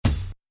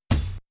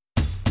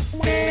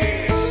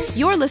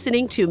You're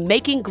listening to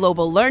Making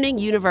Global Learning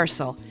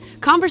Universal,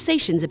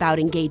 conversations about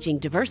engaging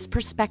diverse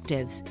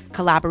perspectives,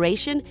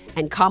 collaboration,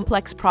 and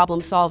complex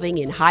problem solving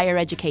in higher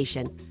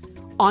education,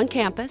 on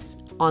campus,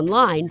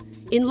 online,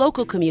 in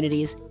local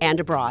communities,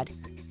 and abroad.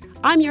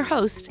 I'm your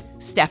host,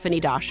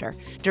 Stephanie Doscher,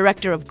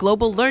 Director of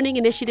Global Learning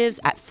Initiatives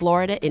at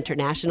Florida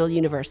International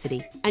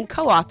University and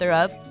co-author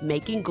of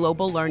Making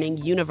Global Learning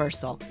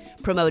Universal,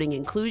 promoting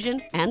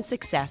inclusion and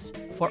success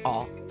for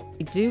all.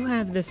 I do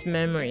have this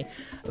memory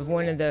of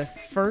one of the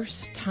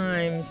first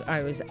times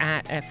I was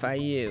at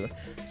FIU.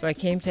 So I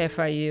came to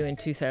FIU in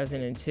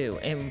 2002,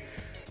 and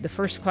the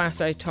first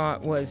class I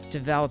taught was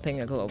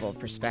Developing a Global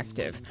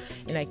Perspective.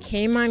 And I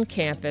came on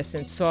campus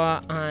and saw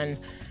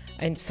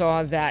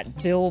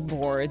that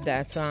billboard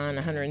that's on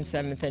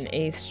 107th and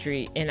 8th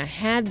Street, and I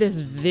had this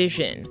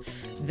vision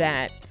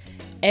that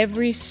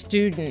every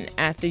student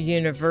at the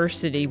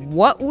university,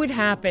 what would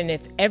happen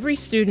if every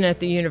student at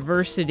the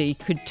university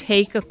could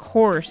take a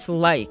course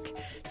like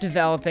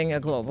Developing a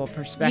Global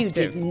Perspective? You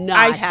did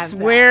not have I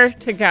swear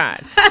to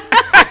God.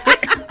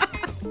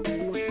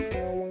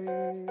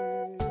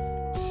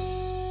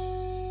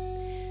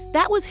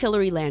 That was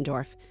Hilary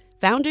Landorf,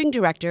 Founding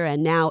Director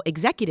and now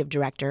Executive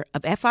Director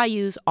of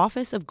FIU's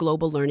Office of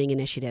Global Learning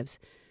Initiatives.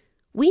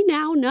 We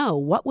now know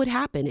what would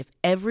happen if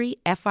every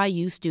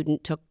FIU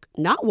student took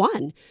not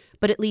one,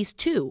 but at least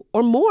two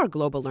or more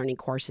global learning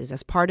courses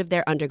as part of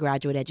their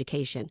undergraduate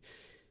education.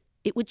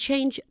 It would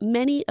change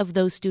many of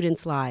those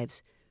students'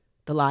 lives,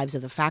 the lives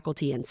of the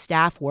faculty and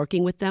staff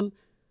working with them,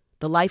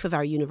 the life of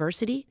our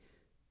university,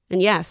 and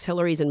yes,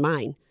 Hilary's and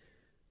mine.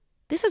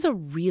 This is a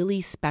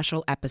really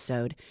special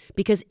episode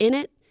because in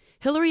it,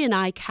 Hilary and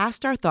I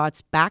cast our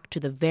thoughts back to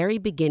the very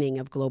beginning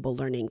of global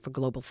learning for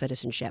global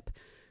citizenship,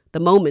 the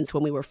moments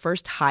when we were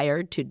first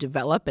hired to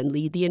develop and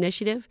lead the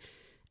initiative,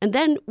 and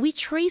then we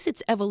trace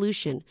its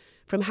evolution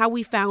from how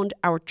we found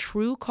our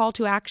true call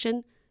to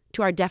action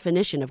to our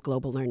definition of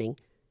global learning.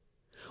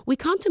 We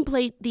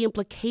contemplate the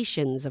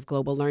implications of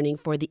global learning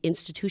for the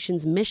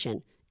institution's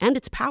mission and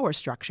its power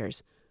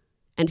structures.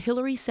 And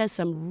Hilary says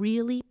some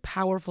really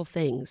powerful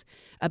things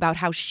about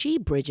how she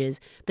bridges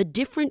the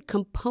different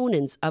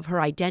components of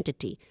her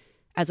identity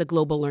as a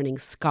global learning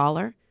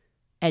scholar,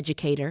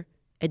 educator,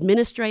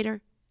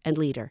 administrator, and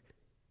leader.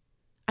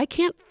 I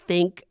can't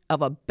think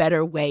of a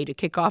better way to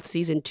kick off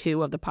season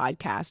 2 of the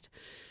podcast.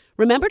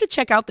 Remember to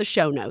check out the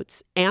show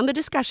notes and the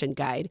discussion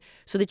guide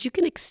so that you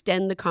can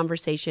extend the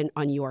conversation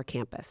on your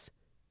campus.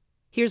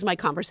 Here's my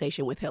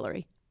conversation with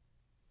Hilary.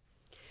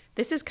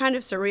 This is kind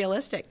of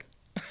surrealistic.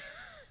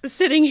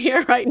 Sitting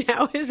here right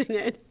now, isn't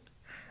it?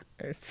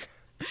 It's...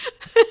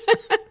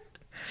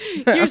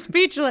 You're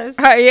speechless.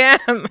 I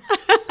am.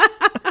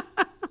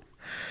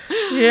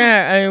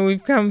 Yeah, I mean,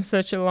 we've come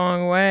such a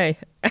long way.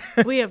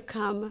 We have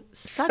come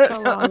such a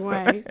long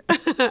way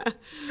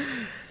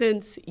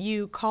since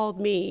you called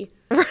me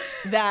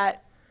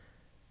that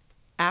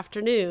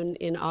afternoon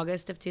in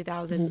August of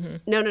 2000.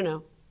 Mm-hmm.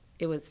 No.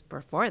 It was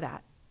before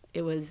that.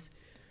 It was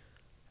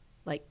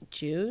like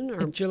June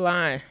or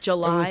July.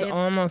 July. It was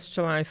almost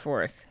July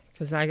 4th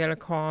because I got a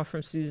call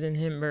from Susan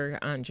Himberg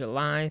on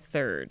July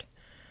 3rd.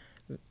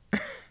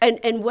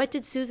 And what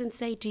did Susan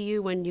say to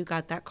you when you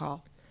got that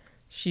call?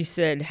 She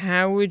said,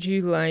 "How would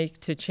you like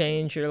to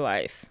change your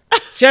life?"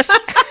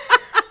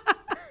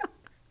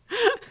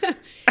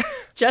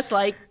 Just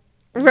like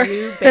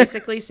you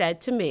basically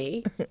said to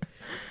me.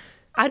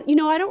 I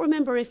don't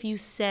remember if you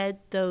said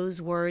those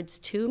words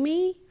to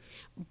me,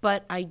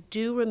 but I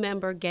do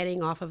remember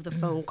getting off of the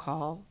phone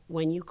call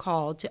when you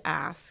called to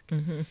ask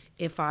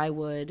if I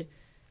would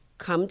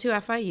come to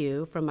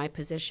FIU from my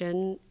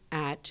position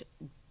at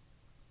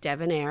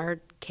Devonair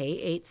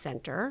K-8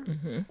 Center,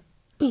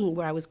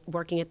 where I was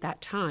working at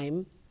that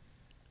time,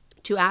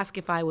 to ask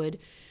if I would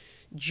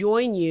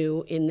join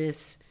you in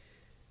this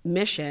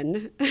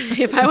mission,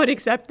 if I would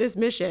accept this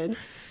mission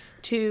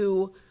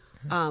to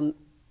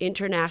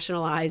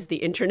internationalize the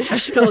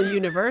International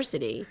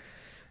University,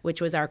 which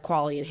was our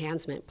quality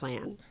enhancement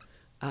plan,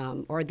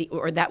 or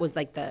that was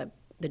like the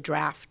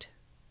draft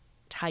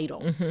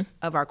title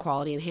of our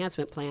quality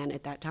enhancement plan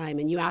at that time.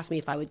 And you asked me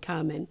if I would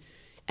come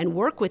and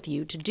work with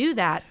you to do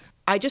that.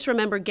 I just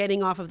remember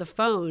getting off of the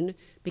phone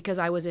because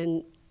I was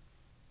on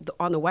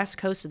the west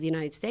coast of the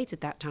United States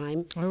at that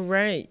time. Oh,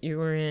 right. You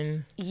were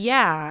in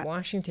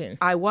Washington.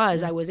 I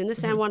was. I was in the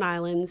San Juan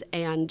Islands,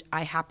 and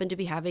I happened to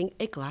be having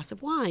a glass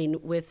of wine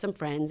with some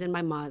friends and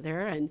my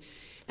mother. And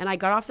I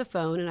got off the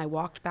phone, and I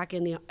walked back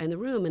in the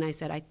room, and I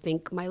said, "I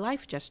think my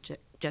life just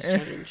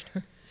changed."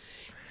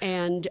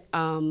 And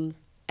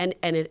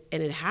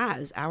it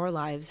has. Our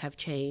lives have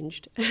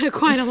changed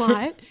quite a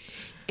lot.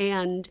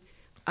 And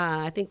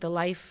I think the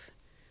life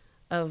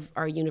of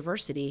our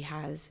university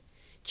has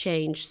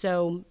changed.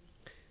 So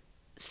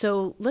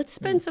let's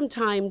spend some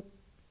time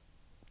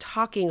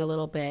talking a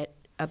little bit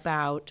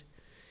about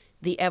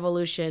the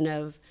evolution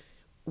of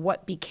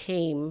what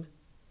became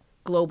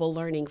global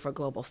learning for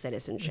global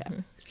citizenship.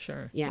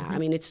 Sure. Yeah, I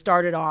mean, it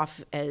started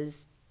off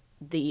as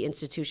the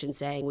institution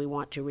saying we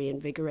want to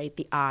reinvigorate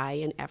the I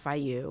in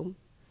FIU.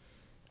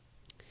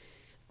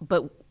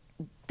 But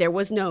there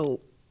was no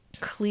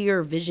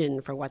clear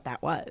vision for what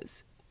that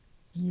was.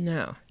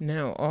 No.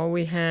 All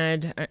we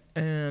had,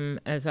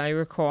 as I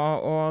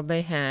recall, all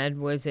they had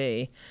was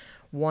a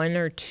 1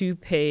 or 2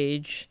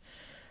 page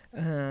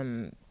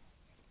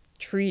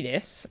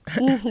treatise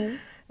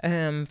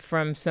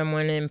from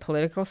someone in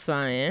political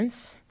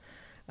science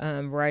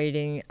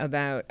writing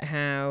about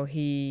how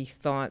he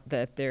thought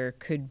that there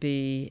could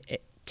be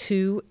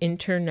 2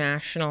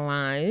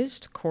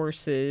 internationalized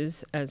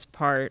courses as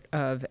part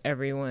of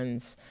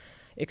everyone's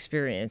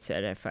experience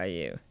at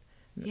FIU.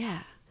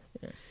 Yeah.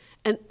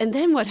 And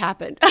then what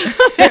happened?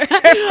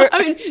 I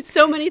mean,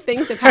 so many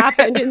things have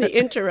happened in the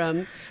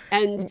interim,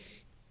 and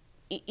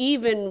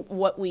even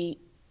what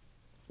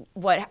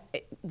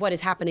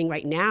is happening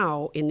right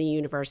now in the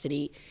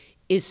university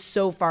is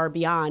so far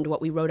beyond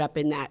what we wrote up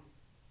in that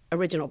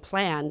original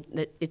plan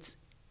that it's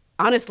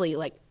honestly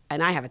like,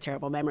 and I have a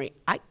terrible memory.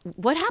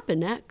 What happened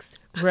next?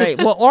 Right.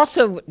 Well,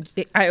 also,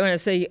 I want to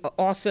say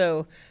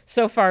also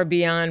so far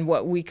beyond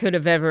what we could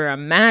have ever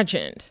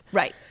imagined.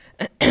 Right.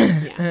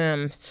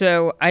 Yeah.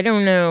 So I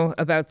don't know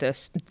about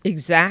this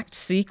exact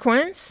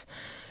sequence,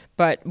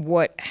 but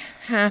what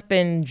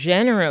happened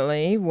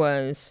generally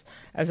was,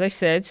 as I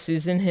said,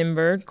 Susan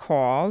Himberg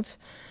called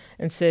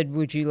and said,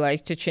 would you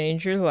like to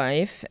change your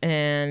life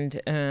and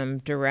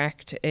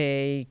direct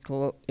a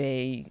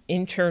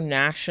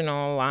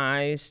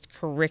internationalized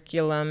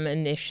curriculum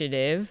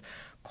initiative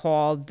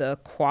called the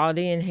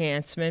Quality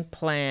Enhancement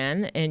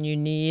Plan, and you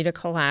need a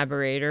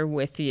collaborator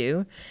with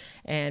you,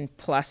 and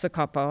plus a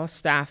couple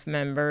staff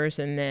members,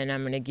 and then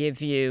I'm going to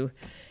give you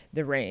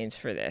the reins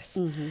for this.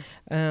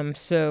 Mm-hmm.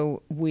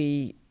 So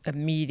we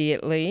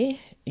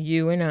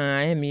you and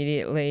I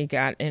immediately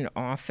got an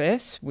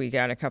office. We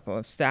got a couple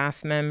of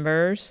staff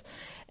members,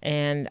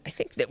 and I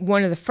think that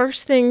one of the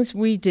first things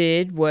we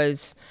did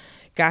was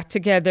got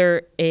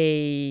together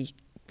a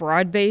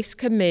broad-based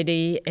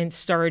committee and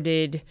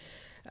started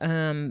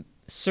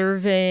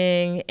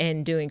surveying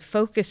and doing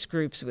focus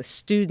groups with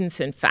students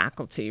and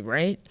faculty,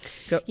 right?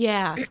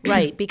 Yeah,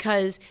 right,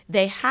 because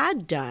they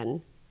had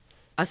done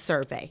a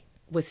survey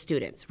with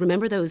students.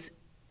 Remember those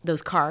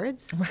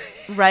cards?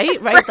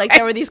 Right? Like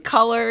there were these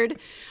colored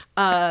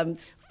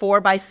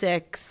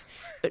 4x6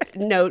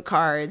 note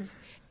cards.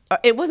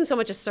 It wasn't so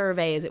much a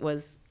survey as it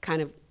was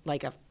kind of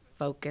like a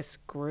focus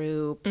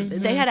group.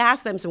 Mm-hmm. They had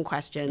asked them some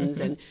questions,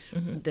 and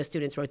the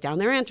students wrote down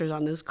their answers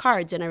on those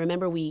cards. And I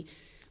remember we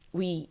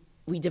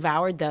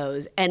devoured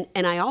those. And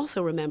I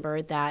also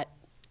remember that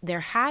there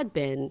had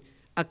been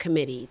a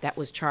committee that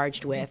was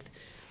charged with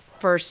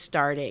first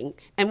starting,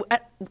 and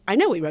I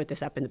know we wrote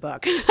this up in the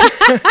book, but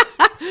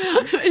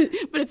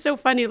it's so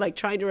funny, like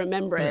trying to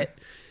remember it,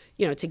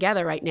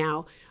 together right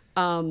now,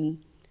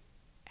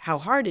 how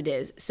hard it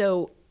is.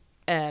 So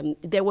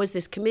there was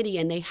this committee,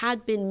 and they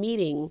had been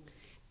meeting,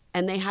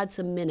 and they had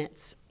some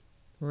minutes.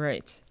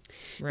 Right.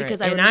 Because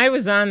I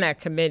was on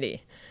that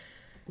committee.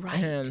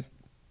 Right.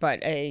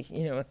 But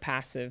a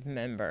passive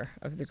member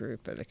of the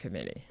group of the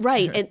committee.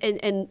 Right.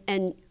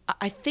 And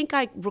I think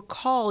I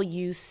recall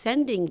you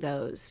sending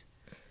those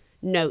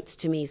notes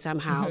to me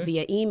somehow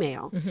via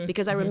email,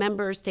 because I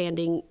remember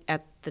standing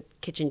at the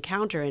kitchen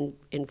counter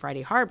in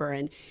Friday Harbor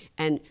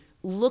and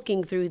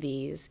looking through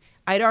these.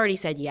 I'd already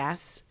said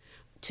yes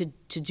to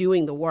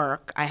doing the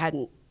work. I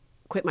hadn't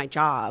quit my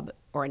job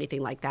or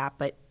anything like that,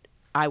 but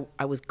I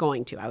was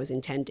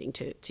intending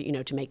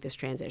to make this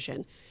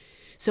transition.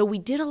 So we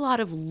did a lot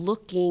of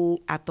looking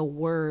at the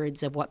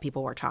words of what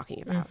people were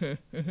talking about.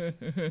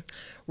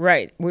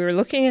 Right. We were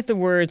looking at the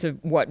words of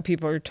what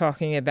people were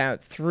talking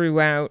about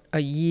throughout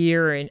a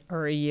year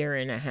or a year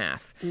and a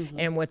half,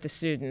 and what the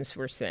students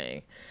were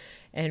saying.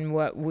 And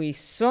what we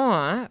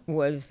saw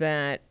was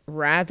that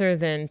rather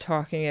than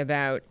talking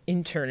about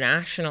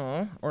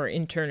international or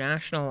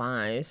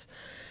internationalize,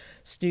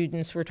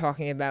 students were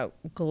talking about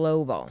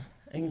global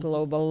and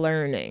global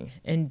learning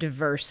and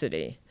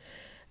diversity.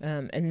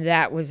 And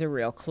that was a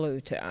real clue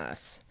to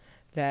us,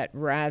 that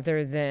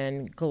rather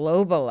than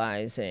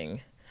globalizing,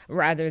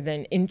 rather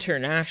than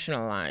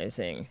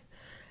internationalizing,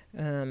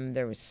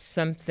 there was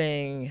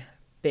something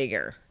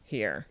bigger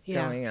here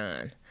going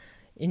on.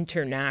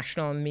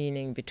 International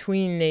meaning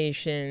between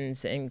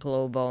nations, and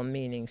global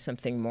meaning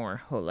something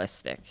more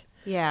holistic.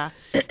 Yeah,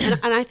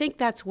 and I think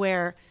that's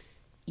where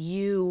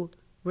you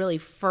really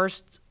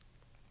first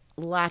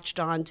latched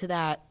on to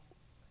that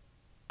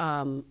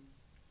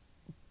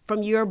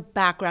from your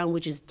background,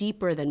 which is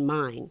deeper than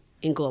mine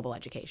in global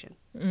education.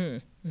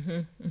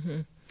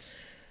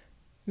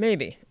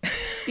 Maybe.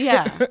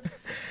 Yeah.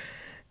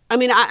 I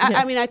mean,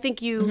 I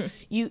think you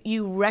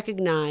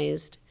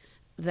recognized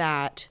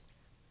that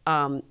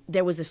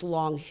there was this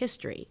long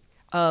history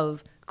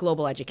of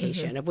global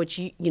education, of which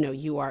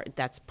you are.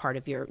 That's part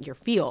of your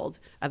field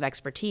of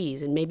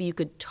expertise, and maybe you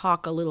could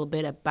talk a little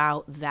bit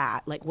about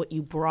that, like what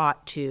you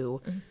brought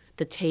to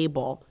the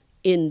table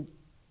in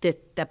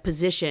the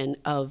position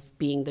of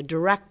being the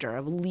director,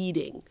 of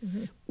leading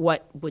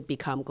what would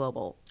become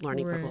global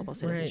learning for global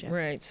citizenship.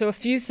 Right. So a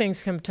few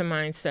things come to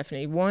mind,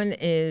 Stephanie. One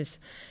is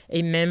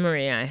a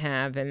memory I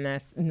have, and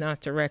that's not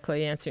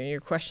directly answering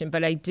your question,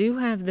 but I do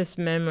have this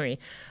memory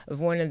of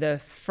one of the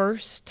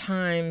first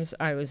times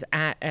I was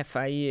at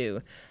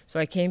FIU. So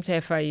I came to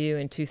FIU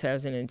in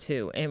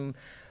 2002, and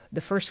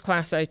the first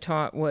class I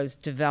taught was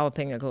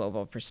Developing a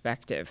Global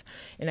Perspective.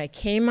 And I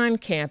came on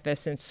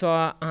campus and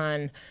saw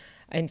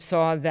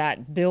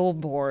that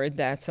billboard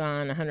that's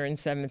on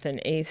 107th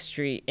and 8th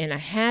Street, and I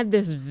had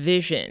this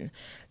vision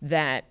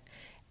that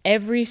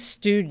every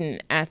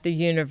student at the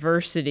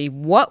university,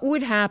 what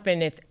would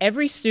happen if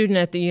every student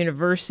at the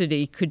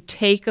university could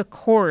take a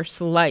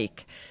course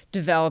like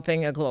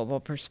Developing a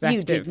Global Perspective?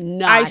 You did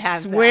not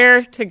have that. I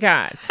swear to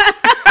God.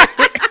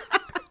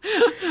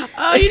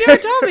 Oh, you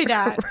never told me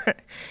that.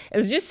 It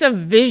was just a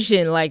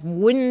vision, like,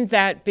 wouldn't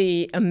that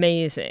be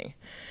amazing?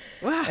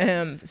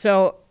 Wow.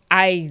 So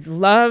I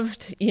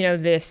loved,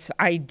 this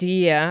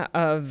idea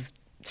of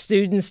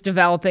students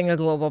developing a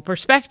global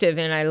perspective,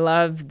 and I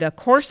loved the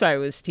course I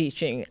was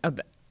teaching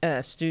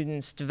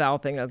students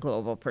developing a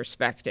global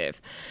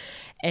perspective.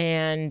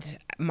 And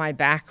my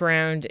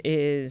background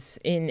is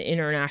in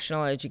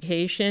international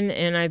education,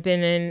 and I've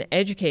been an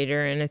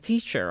educator and a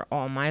teacher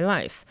all my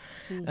life.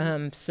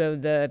 So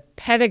the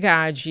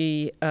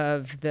pedagogy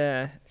of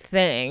the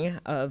thing,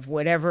 of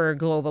whatever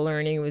global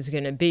learning was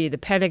going to be, the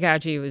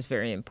pedagogy was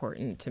very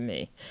important to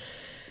me.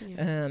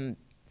 Yeah.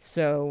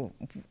 So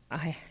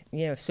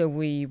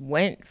we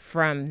went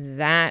from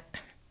that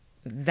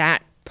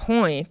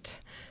point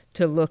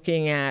to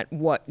looking at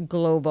what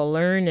global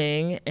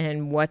learning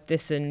and what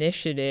this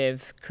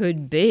initiative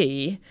could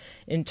be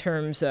in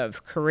terms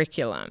of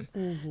curriculum.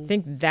 I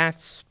think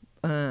that's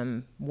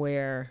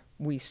where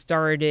we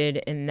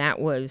started, and that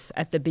was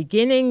at the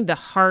beginning the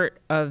heart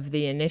of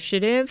the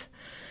initiative.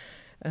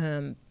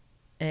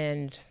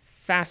 And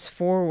fast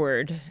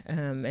forward,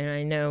 and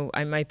I know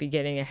I might be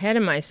getting ahead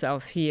of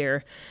myself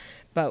here,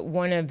 but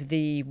one of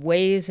the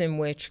ways in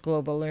which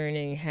global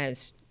learning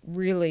has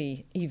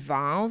really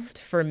evolved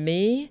for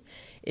me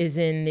is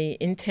in the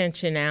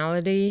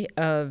intentionality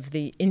of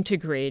the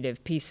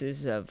integrative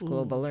pieces of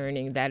global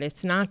learning, that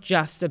it's not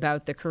just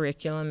about the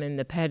curriculum and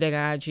the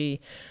pedagogy,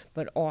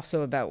 but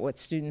also about what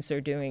students are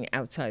doing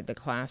outside the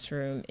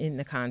classroom in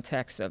the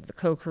context of the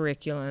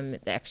co-curriculum, the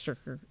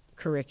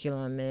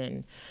extracurriculum,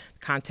 and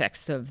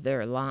context of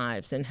their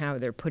lives and how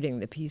they're putting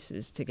the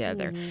pieces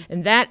together.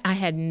 And that I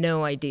had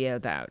no idea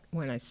about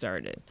when I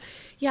started.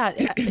 Yeah,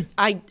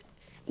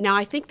 Now,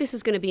 I think this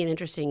is going to be an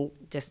interesting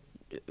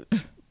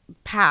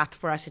path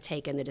for us to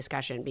take in the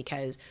discussion,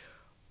 because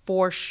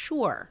for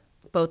sure,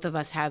 both of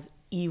us have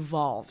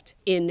evolved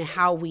in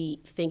how we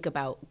think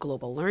about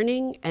global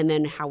learning, and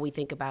then how we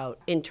think about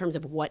in terms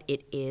of what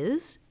it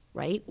is,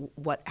 right?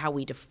 How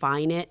we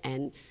define it,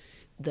 and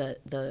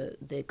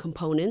the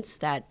components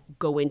that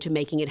go into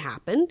making it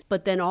happen,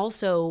 but then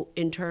also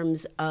in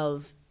terms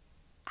of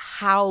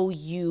how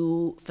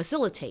you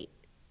facilitate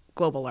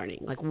global learning,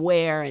 like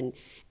where and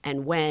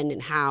when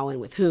and how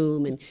and with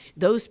whom, and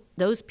those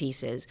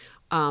pieces.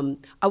 I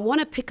want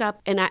to pick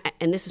up, and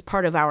this is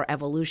part of our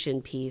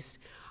evolution piece,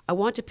 I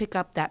want to pick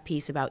up that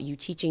piece about you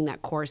teaching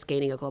that course,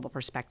 Gaining a Global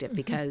Perspective,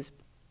 because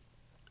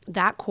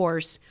that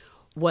course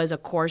was a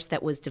course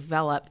that was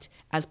developed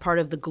as part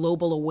of the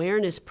Global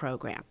Awareness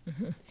Program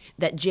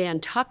that Jan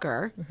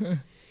Tucker,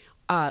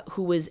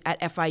 who was at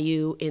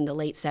FIU in the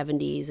late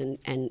 70s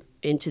and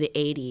into the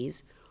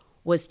 80s,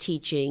 was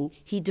teaching.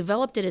 He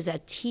developed it as a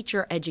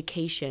teacher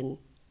education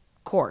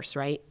course,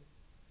 right?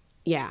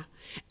 Yeah.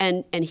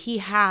 And he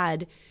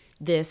had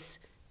this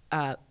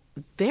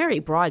very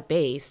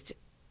broad-based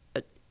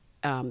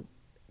a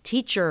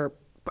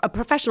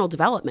professional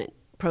development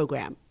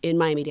program in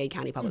Miami-Dade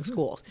County Public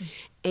Schools.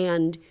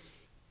 And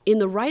in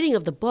the writing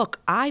of the book,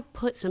 I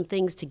put some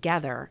things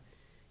together.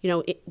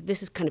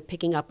 This is kind of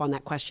picking up on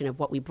that question of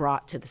what we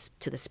brought to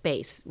the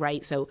space,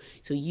 right? So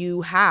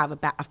you have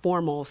a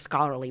formal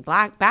scholarly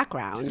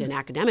background, an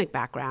academic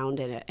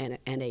background, and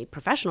a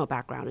professional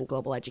background in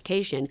global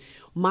education.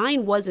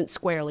 Mine wasn't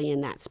squarely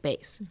in that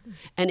space.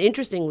 And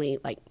interestingly,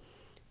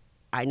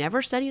 I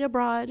never studied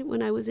abroad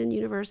when I was in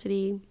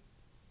university.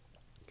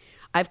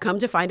 I've come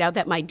to find out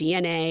that my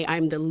DNA,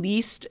 I'm the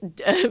least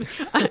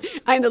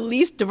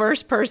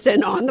diverse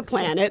person on the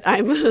planet.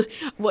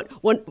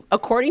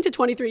 According to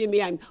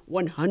 23andMe, I'm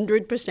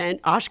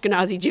 100%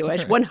 Ashkenazi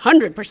Jewish,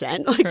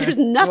 100%. There's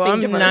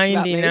nothing diverse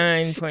about me.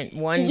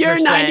 99.1%. You're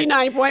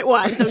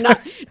 99.1, so not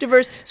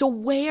diverse. So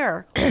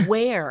where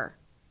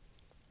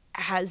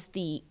has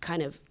the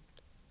kind of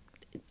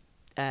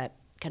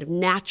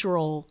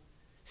natural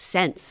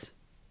sense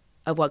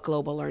of what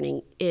global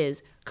learning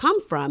is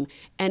come from?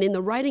 And in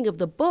the writing of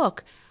the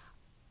book,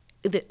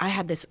 I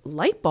had this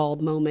light bulb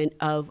moment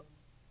of,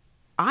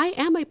 I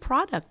am a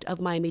product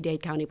of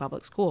Miami-Dade County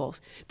Public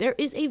Schools. There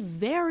is a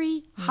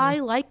very high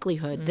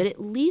likelihood that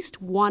at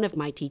least one of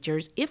my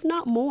teachers, if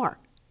not more,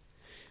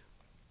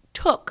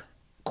 took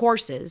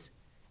courses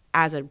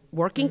as a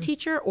working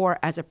teacher or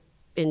as a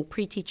in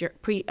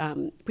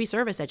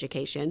pre-service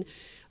education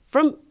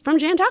from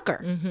Jan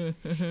Tucker,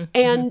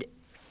 and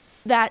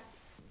that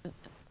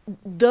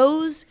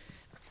those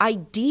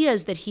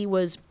ideas that he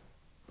was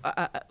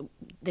a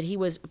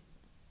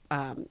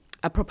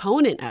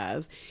proponent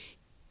of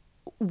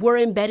were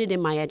embedded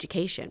in my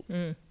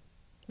education.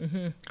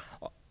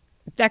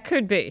 That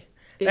could be.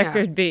 Yeah. That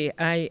could be.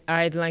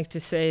 I'd like to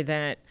say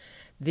that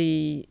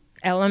the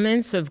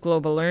elements of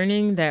global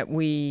learning that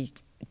we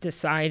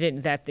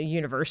decided, that the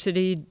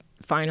university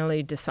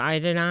finally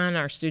decided on,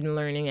 our student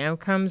learning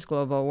outcomes,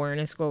 global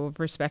awareness, global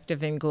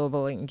perspective, and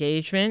global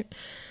engagement.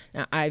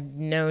 Now, I've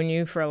known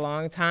you for a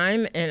long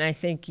time, and I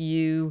think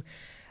you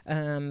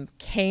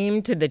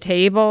came to the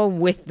table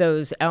with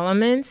those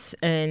elements,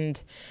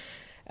 and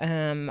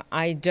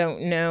I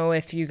don't know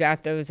if you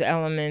got those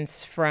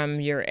elements from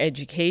your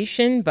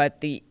education,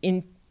 but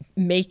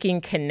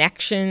making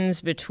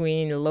connections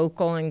between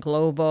local and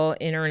global,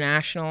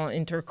 international,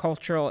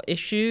 intercultural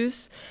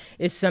issues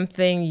is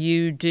something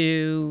you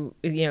do,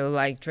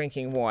 like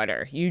drinking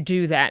water. You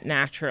do that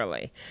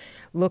naturally.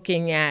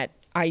 Looking at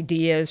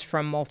ideas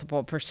from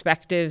multiple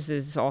perspectives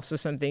is also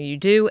something you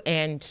do,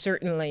 and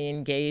certainly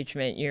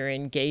engagement. Your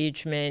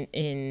engagement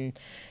in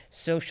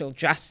social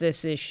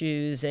justice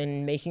issues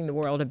and making the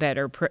world a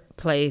better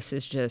place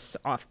is just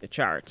off the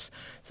charts.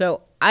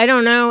 So I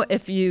don't know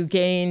if you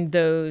gained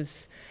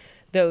those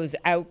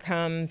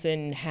outcomes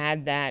and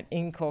had that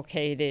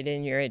inculcated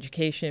in your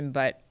education,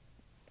 but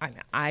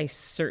I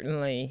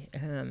certainly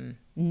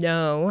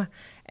know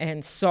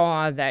and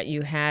saw that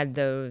you had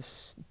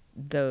that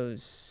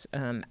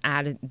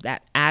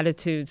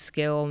attitude,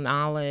 skill,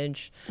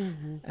 knowledge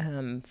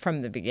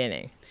from the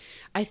beginning.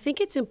 I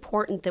think it's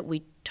important that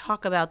we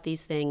talk about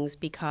these things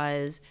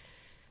because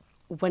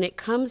when it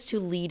comes to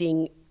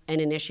leading an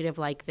initiative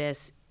like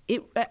this,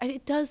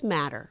 it does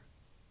matter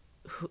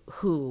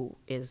who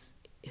is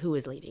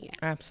leading it.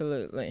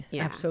 Absolutely.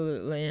 Yeah.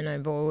 Absolutely. And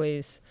I've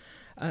always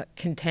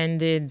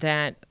contended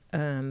that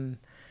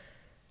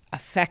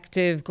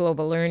effective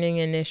global learning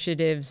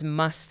initiatives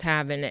must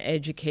have an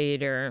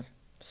educator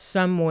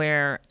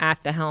somewhere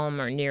at the helm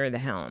or near the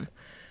helm,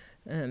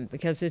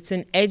 because it's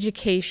an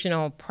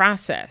educational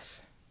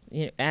process.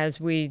 As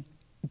we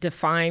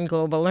define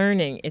global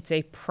learning, it's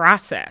a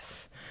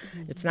process.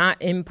 It's not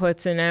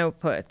inputs and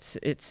outputs.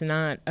 It's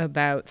not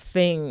about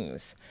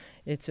things.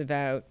 It's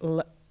about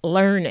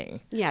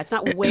learning. Yeah, it's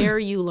not where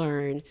you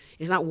learn,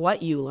 it's not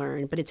what you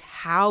learn, but it's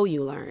how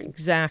you learn.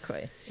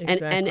 Exactly.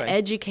 And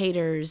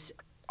educators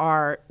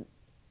are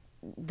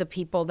the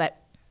people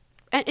that,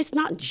 and it's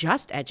not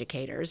just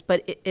educators,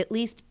 but at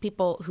least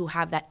people who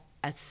have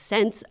a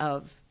sense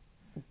of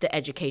the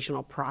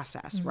educational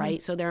process,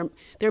 right? So there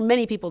are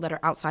many people that are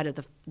outside of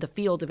the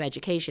field of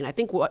education. I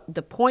think what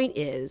the point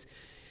is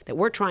that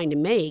we're trying to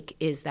make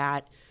is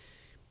that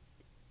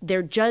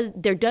there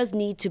does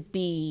need to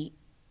be,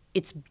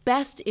 it's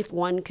best if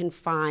one can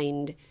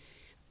find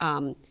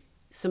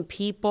some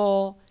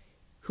people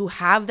who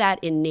have that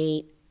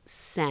innate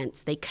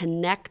sense. They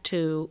connect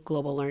to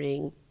global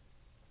learning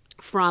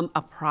from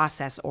a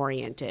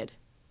process-oriented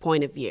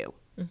point of view.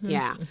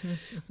 Yeah.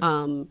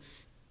 And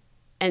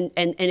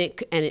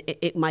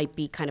it might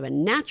be kind of a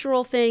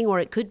natural thing, or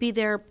it could be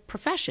their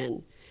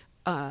profession,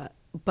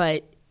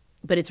 but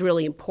it's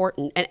really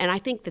important. And I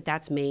think that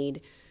that's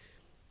made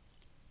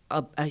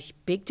a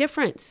big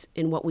difference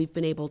in what we've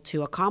been able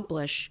to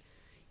accomplish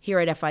here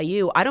at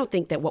FIU. I don't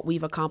think that what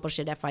we've accomplished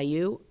at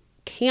FIU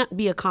can't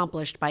be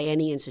accomplished by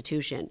any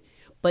institution,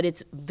 but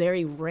it's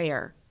very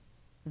rare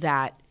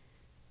that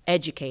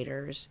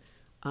educators,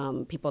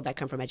 people that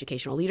come from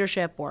educational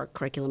leadership or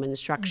curriculum and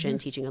instruction,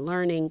 teaching and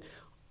learning,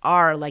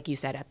 are, like you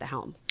said, at the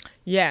helm.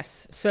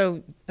 Yes.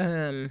 So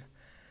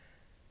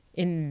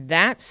in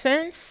that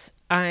sense,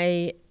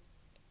 I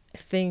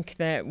think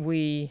that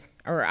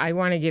I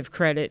want to give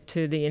credit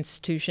to the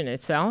institution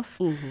itself.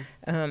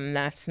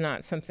 That's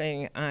not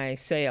something I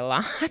say a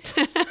lot,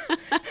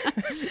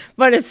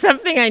 but it's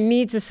something I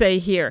need to say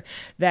here,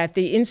 that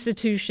the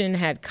institution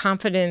had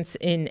confidence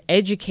in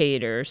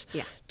educators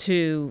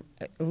to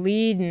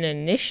lead an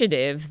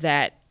initiative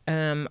that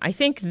I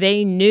think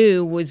they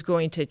knew was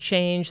going to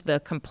change the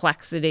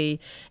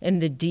complexity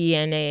and the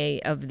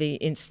DNA of the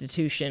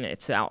institution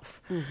itself.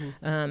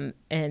 And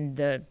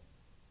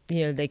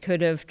they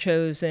could have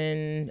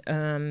chosen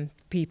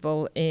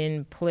people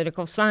in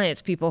political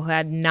science, people who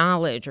had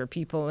knowledge, or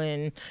people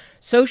in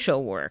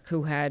social work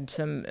who had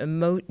some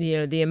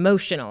the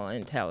emotional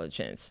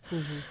intelligence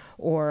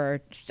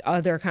or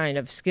other kind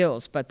of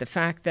skills. But the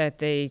fact that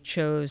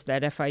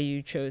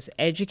FIU chose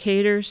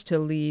educators to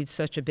lead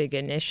such a big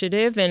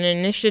initiative, an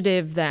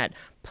initiative that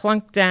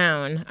plunked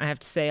down, I have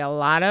to say, a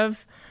lot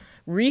of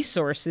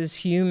resources,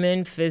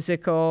 human,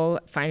 physical,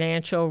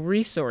 financial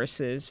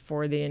resources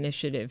for the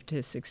initiative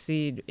to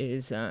succeed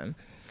is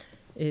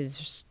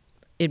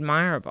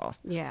admirable.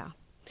 Yeah.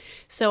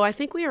 So I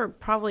think we are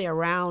probably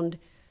around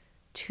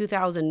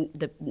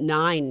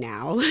 2009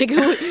 now, like,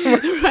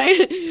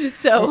 right?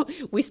 So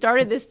we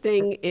started this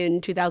thing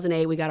in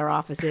 2008. We got our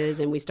offices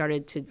and we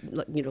started to,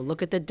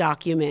 look at the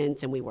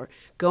documents, and we were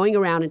going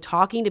around and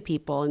talking to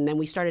people. And then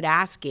we started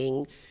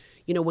asking,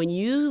 when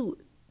you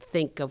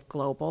think of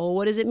global,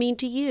 what does it mean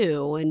to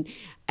you?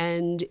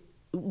 And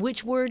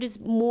which word is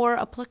more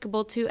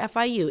applicable to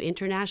FIU,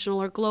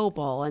 international or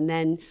global? And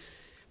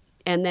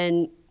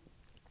then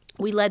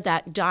we led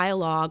that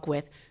dialogue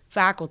with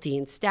faculty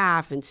and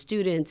staff and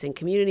students and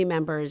community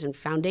members and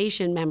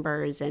foundation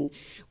members, and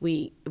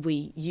we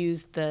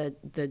used the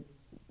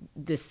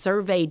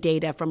survey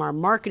data from our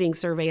marketing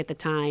survey at the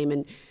time,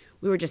 and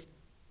we were just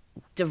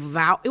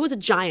devout. It was a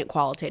giant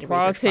qualitative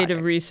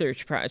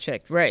research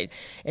project, right?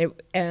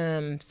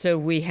 So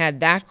we had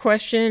that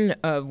question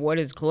of what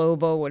is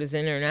global, what does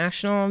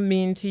international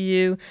mean to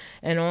you,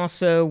 and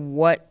also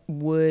what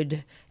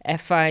would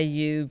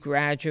FIU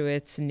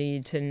graduates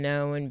need to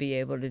know and be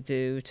able to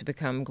do to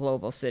become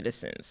global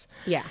citizens.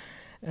 Yeah.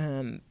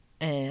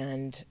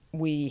 And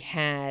we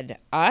had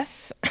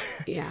us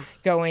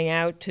going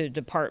out to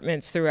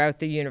departments throughout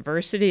the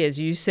university, as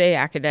you say,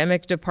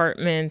 academic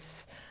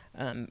departments,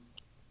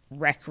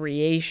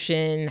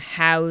 recreation,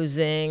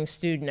 housing,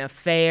 student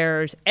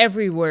affairs,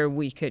 everywhere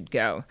we could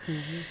go.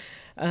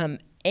 Mm-hmm.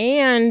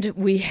 And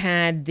we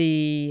had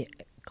the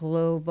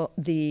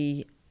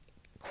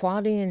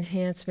Quality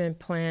Enhancement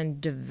Plan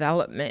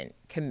Development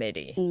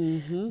Committee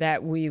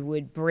that we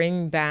would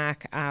bring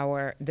back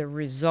the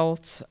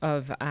results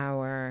of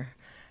our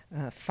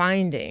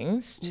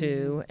findings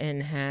to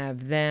and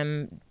have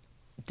them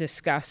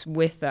discuss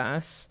with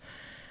us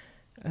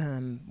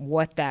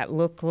what that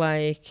looked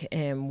like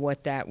and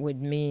what that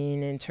would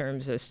mean in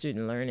terms of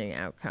student learning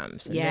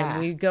outcomes. And then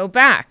we go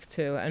back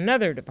to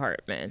another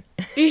department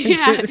and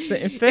do the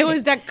same thing. It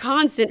was that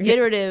constant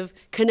iterative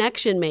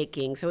connection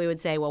making. So we would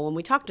say, well, when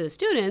we talk to the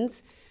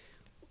students,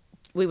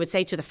 we would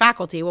say to the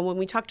faculty, well, when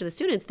we talk to the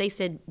students, they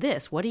said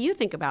this. What do you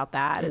think about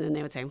that? And then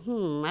they would say,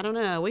 I don't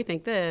know. We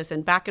think this.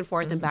 And back and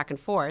forth and back and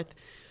forth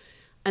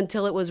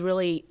until it was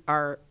really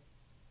our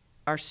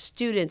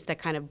students that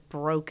kind of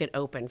broke it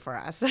open for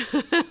us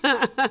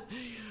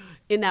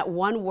in that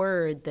one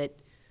word that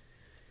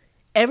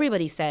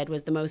everybody said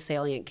was the most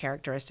salient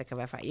characteristic of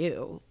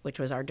FIU, which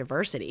was our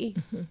diversity.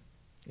 Mm-hmm.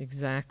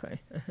 Exactly.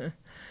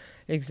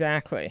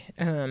 Exactly.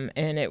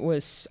 And it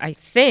was, I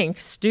think,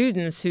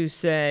 students who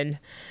said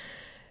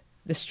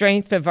the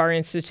strength of our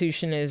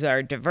institution is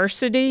our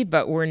diversity,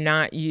 but we're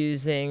not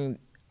using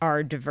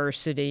our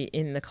diversity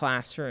in the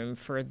classroom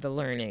for the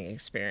learning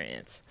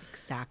experience.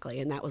 Exactly.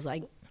 And that was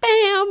like,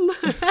 bam!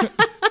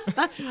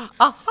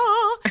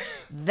 Aha!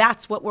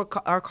 That's what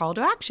our call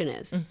to action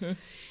is. Mm-hmm.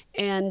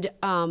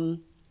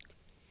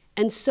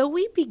 And so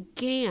we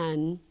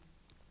began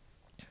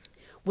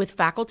with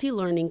faculty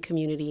learning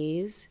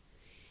communities,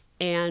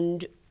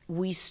 and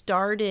we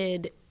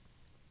started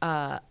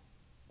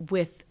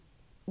with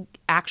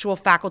actual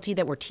faculty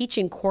that were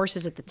teaching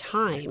courses at the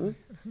time,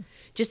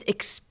 just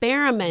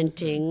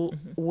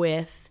experimenting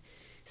with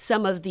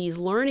some of these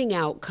learning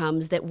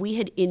outcomes that we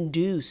had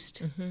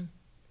induced.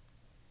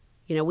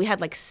 We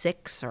had like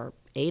 6 or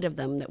 8 of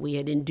them that we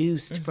had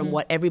induced from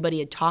what everybody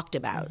had talked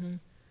about.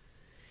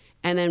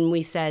 And then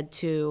we said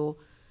to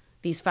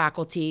these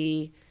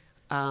faculty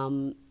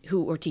who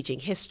were teaching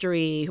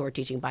history, who were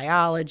teaching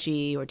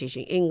biology, who were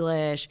teaching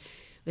English,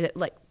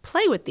 like,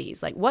 play with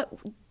these. Like,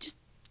 just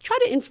try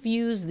to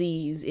infuse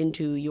these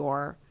into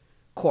your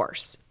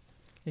course.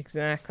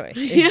 Exactly.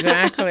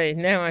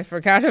 No, I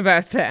forgot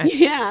about that.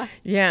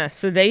 Yeah.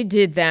 So they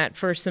did that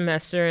first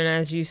semester, and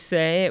as you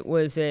say, it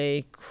was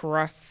a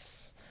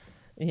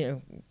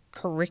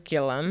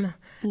curriculum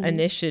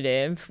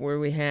initiative where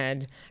we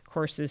had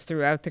courses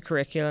throughout the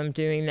curriculum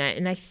doing that.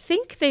 And I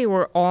think they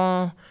were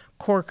all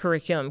core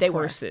curriculum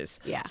courses.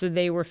 Yeah. So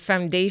they were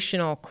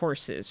foundational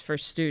courses for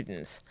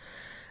students.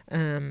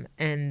 And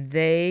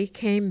they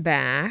came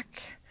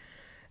back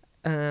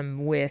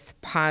with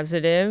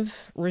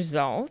positive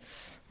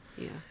results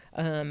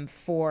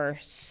for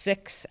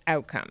 6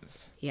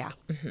 outcomes. Yeah.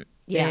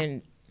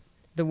 And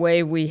the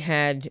way we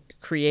had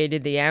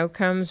created the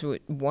outcomes,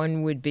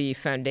 one would be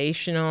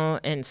foundational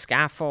and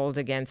scaffold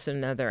against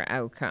another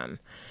outcome.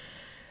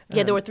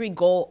 There were 3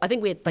 goals. I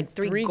think we had like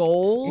 3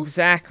 goals.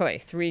 Exactly.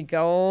 3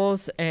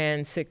 goals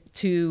and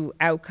 2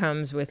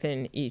 outcomes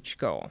within each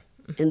goal.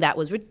 And that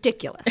was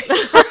ridiculous.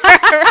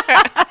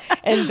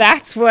 And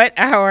that's what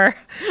our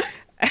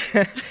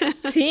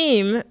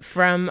team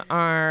from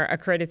our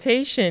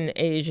accreditation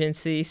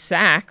agency,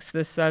 SACS,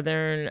 the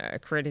Southern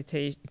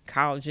Accreditation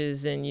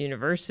Colleges and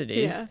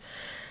Universities,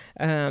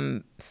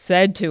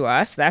 said to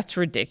us, that's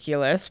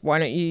ridiculous. Why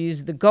don't you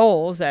use the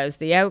goals as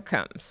the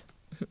outcomes?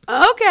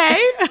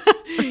 Okay.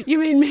 You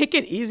mean make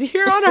it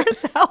easier on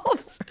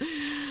ourselves?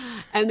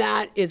 And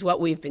that is what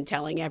we've been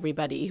telling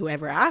everybody who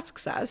ever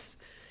asks us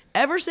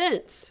ever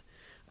since.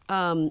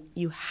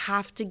 You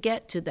have to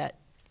get to that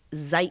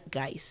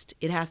zeitgeist.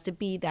 It has to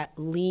be that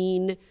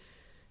lean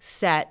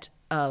set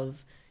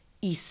of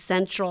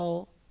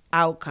essential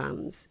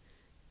outcomes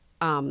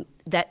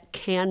that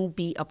can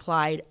be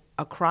applied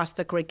across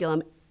the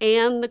curriculum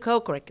and the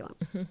co-curriculum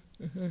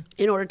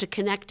in order to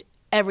connect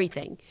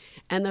everything.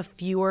 And the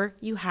fewer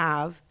you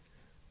have,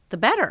 the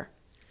better.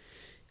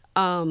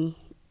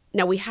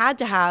 Now, we had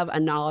to have a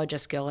knowledge, a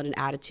skill, and an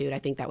attitude. I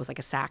think that was like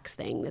a SACS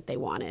thing that they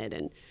wanted.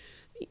 And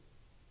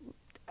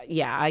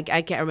yeah, I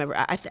can't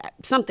remember,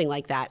 something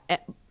like that.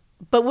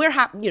 But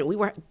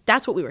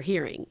that's what we were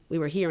hearing. We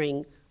were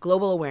hearing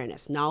global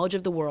awareness, knowledge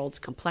of the world's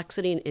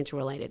complexity and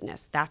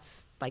interrelatedness.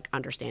 That's like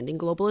understanding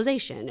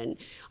globalization and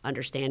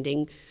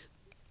understanding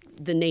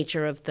the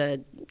nature of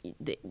the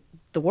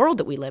world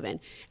that we live in.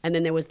 And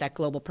then there was that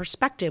global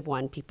perspective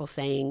one, people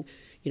saying,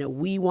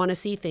 we want to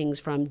see things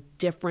from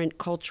different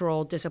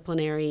cultural,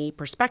 disciplinary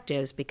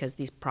perspectives because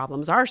these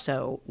problems are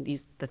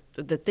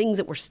the things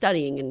that we're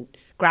studying and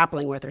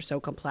grappling with are so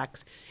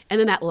complex. And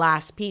then that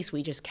last piece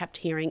we just kept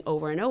hearing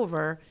over and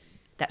over,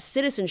 that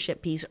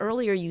citizenship piece.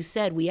 Earlier you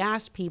said we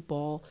asked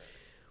people,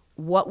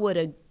 what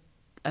would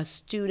a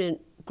student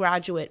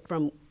graduate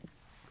from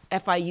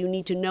FIU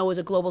need to know as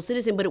a global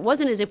citizen? But it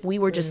wasn't as if we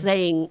were just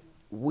saying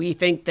we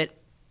think that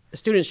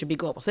students should be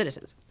global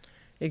citizens.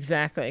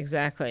 Exactly.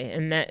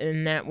 And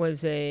that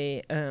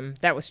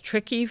was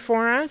tricky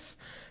for us,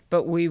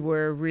 but we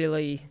were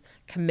really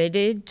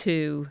committed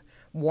to,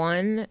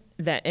 one,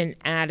 that an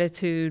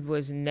attitude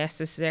was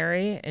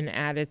necessary, an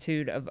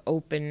attitude of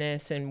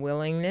openness and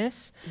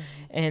willingness,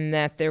 and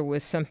that there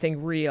was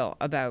something real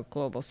about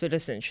global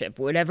citizenship.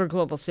 Whatever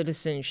global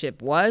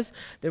citizenship was,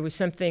 there was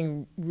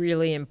something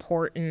really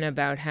important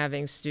about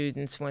having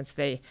students, once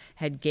they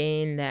had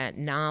gained that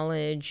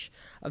knowledge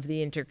of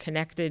the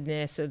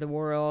interconnectedness of the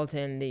world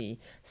and the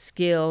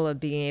skill of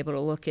being able to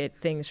look at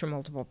things from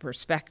multiple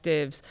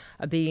perspectives,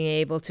 of being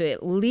able to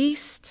at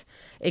least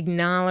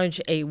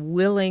acknowledge a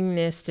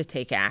willingness to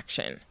take action.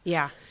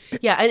 Yeah.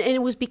 And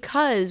it was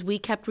because we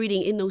kept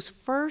reading in those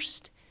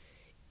first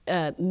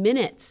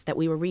minutes that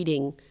we were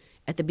reading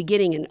at the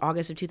beginning in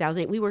August of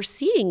 2008, we were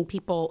seeing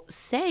people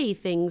say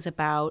things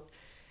about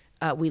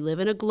we live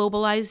in a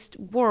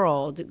globalized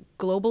world,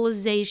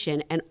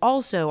 globalization, and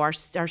also our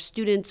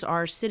students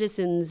are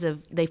citizens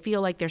of, they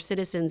feel like they're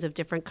citizens of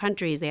different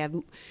countries. They have,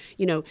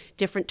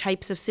 different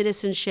types of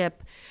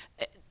citizenship.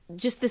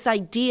 Just this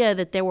idea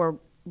that there were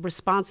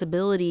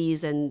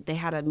responsibilities and they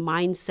had a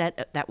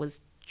mindset that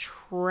was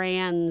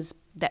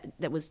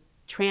that was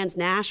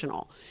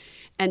transnational.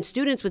 And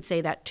students would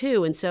say that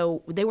too. And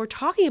so they were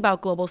talking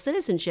about global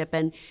citizenship.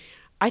 And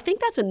I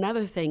think that's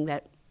another thing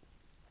that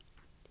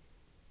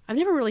I've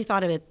never really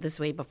thought of it this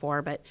way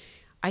before, but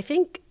I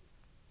think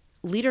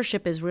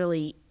leadership is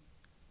really,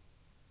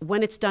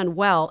 when it's done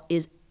well,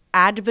 is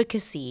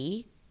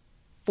advocacy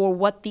for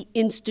what the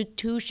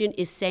institution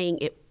is saying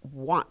it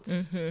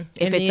wants. And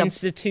the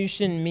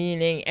institution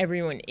meaning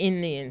everyone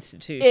in the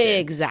institution.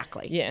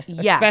 Exactly. Yeah,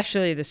 yes.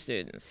 Especially the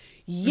students.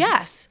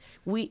 Yes,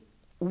 we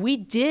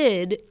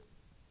did.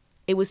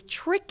 It was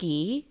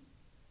tricky,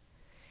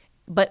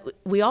 but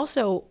we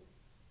also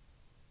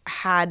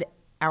had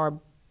our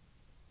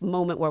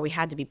moment where we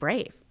had to be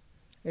brave.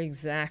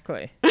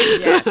 Exactly.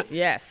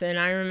 Yes. And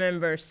I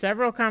remember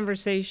several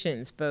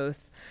conversations,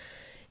 both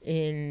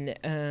in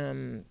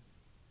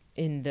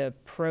the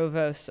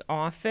provost's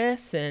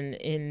office and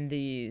in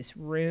these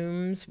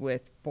rooms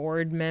with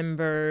board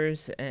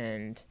members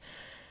and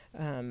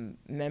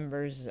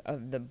members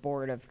of the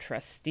board of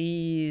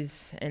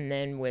trustees, and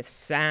then with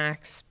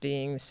SACS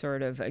being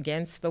sort of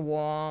against the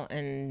wall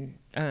and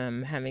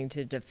having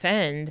to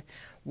defend,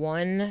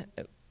 one,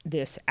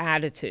 this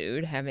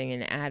attitude, having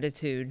an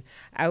attitude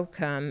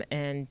outcome,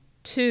 and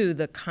two,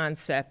 the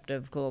concept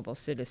of global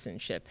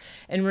citizenship.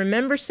 And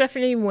remember,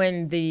 Stephanie,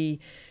 when the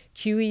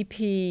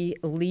QEP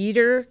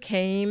leader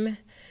came,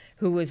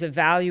 who was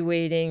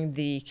evaluating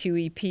the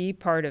QEP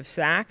part of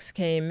SACS,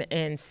 came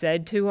and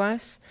said to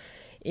us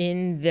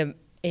in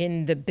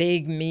the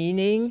big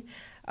meeting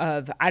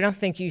of, I don't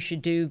think you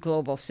should do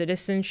global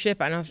citizenship.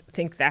 I don't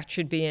think that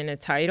should be in a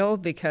title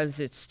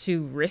because it's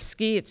too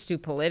risky. It's too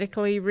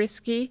politically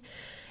risky.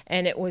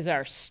 And it was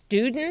our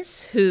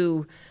students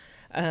who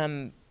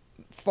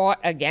fought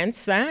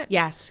against that.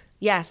 Yes,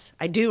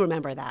 I do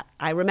remember that.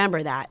 I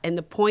remember that. And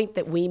the point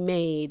that we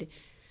made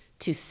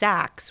to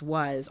SACS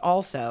was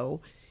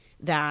also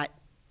that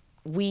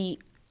we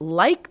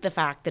like the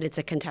fact that it's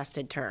a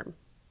contested term,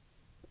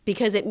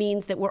 because it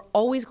means that we're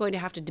always going to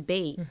have to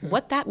debate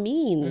what that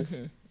means,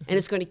 and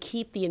it's going to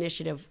keep the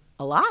initiative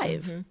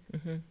alive.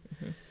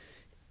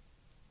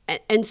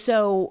 And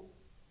so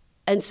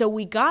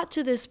we got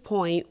to this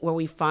point where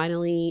we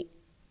finally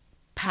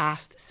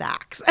passed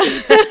SACS,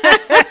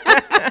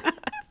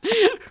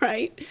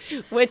 right?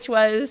 Which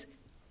was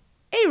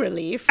a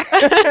relief.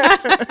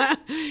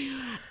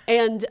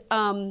 And,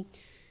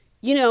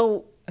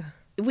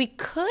 we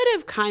could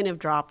have kind of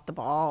dropped the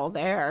ball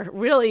there.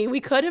 Really, we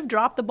could have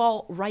dropped the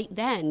ball right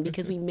then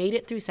because we made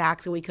it through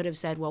SACS, and we could have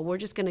said, well, we're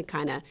just going to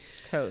kind of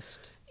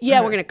coast. Yeah,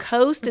 we're going to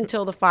coast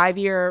until the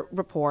 5-year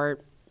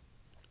report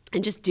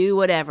and just do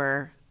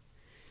whatever.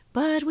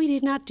 But we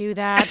did not do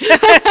that.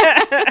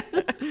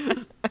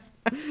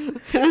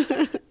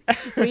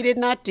 We did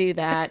not do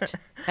that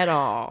at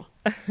all.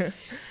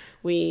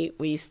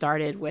 We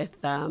started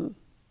with the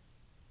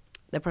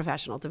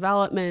professional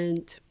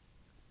development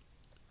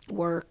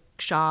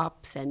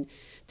workshops and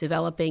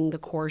developing the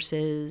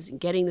courses and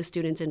getting the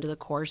students into the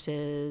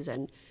courses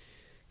and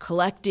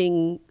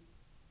collecting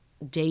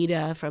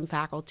data from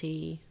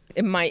faculty.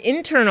 My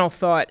internal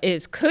thought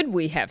is, could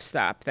we have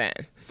stopped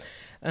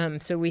then?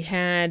 So we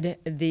had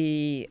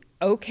the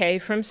okay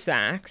from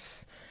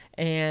SACS,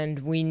 and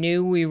we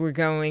knew we were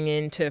going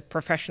into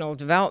professional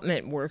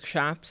development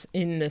workshops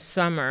in the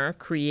summer,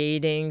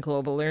 creating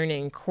global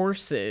learning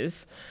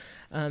courses,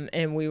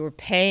 and we were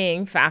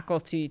paying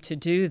faculty to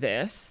do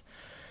this.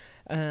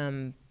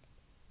 Then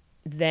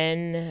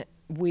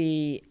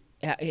we,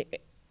 an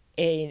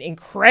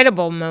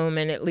incredible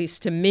moment, at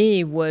least to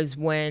me, was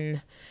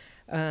when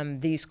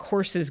these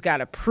courses got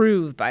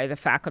approved by the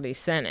Faculty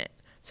Senate.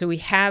 So we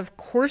have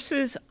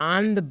courses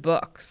on the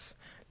books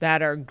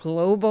that are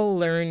global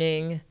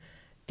learning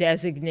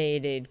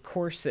designated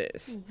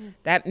courses.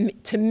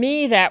 That, to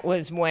me, that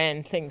was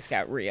when things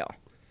got real.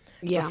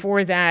 Yeah.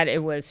 Before that,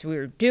 it was we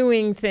were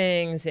doing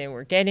things and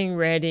we're getting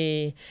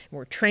ready, and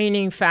we're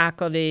training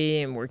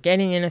faculty and we're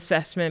getting an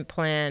assessment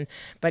plan.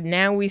 But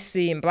now we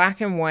see in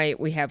black and white,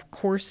 we have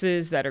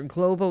courses that are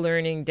global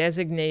learning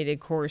designated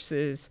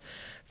courses.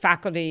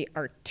 Faculty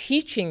are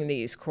teaching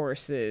these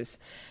courses,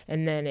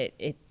 and then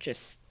it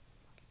just...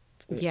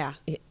 Yeah.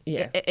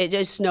 Yeah. It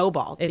just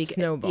snowballed. It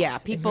snowballed. Yeah,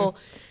 people...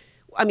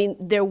 I mean,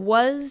 there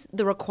was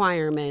the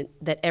requirement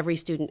that every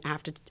student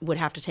would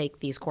have to take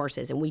these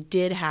courses, and we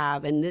did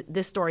have, and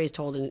this story is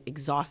told in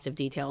exhaustive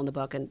detail in the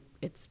book, and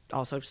it's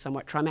also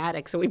somewhat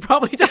traumatic, so we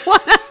probably don't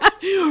want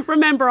to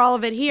remember all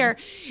of it here.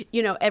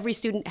 You know, every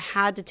student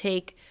had to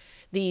take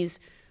these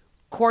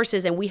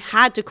courses, and we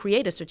had to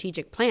create a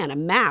strategic plan, a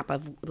map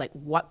of like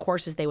what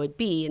courses they would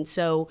be, and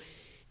so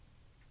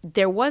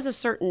there was a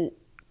certain,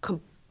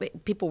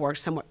 people were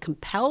somewhat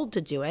compelled to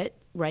do it,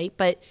 right?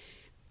 But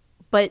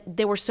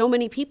there were so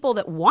many people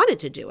that wanted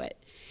to do it.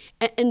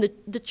 And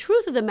the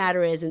truth of the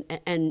matter is,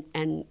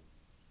 and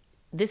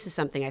this is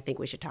something I think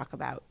we should talk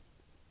about,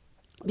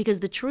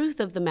 because the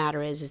truth of the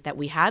matter is that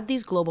we had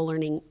these global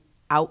learning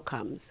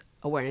outcomes,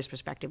 awareness,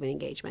 perspective, and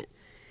engagement,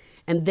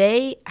 and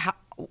they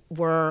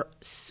are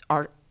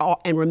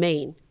and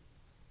remain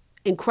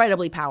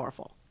incredibly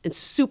powerful and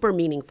super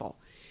meaningful.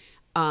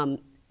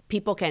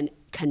 People can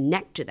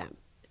connect to them.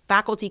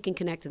 Faculty can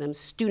connect to them.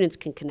 Students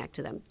can connect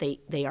to them.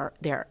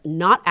 They're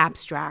not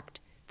abstract.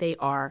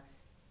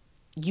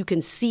 You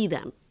can see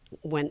them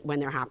when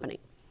they're happening.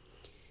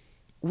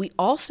 We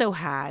also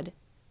had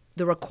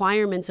the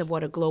requirements of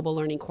what a global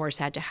learning course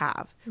had to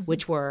have,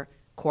 which were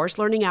course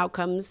learning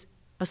outcomes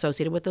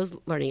associated with those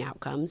learning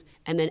outcomes,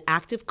 and then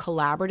active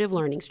collaborative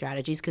learning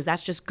strategies, because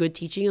that's just good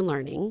teaching and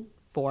learning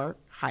for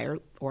higher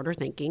order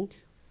thinking,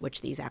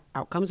 which these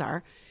outcomes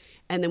are.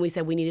 And then we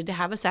said we needed to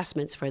have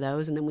assessments for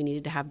those, and then we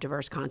needed to have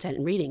diverse content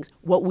and readings.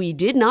 What we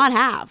did not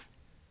have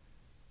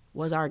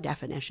was our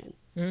definition.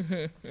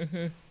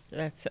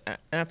 That's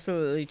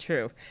absolutely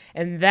true.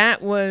 And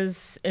that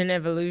was an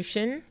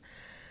evolution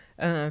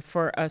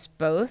for us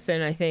both,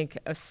 and I think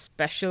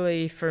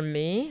especially for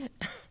me,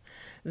 it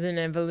was an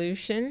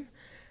evolution.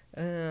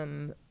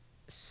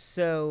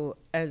 So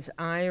as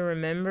I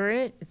remember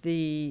it,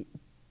 the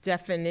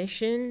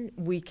definition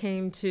we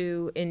came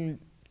to in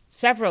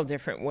several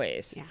different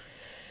ways.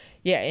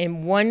 Yeah,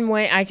 in one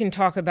way, I can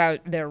talk about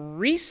the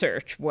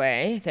research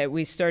way that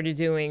we started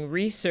doing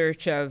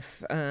research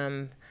of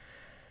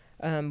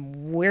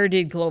where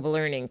did global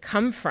learning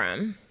come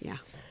from? Yeah.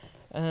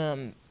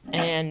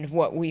 And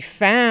what we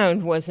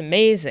found was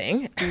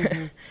amazing,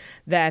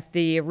 that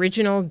the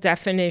original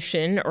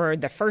definition, or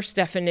the first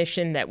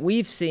definition that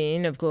we've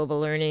seen of global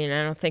learning, and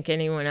I don't think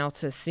anyone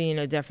else has seen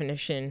a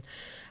definition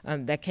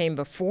that came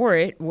before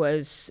it,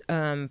 was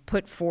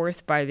put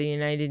forth by the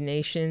United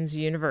Nations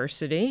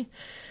University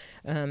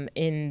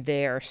in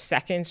their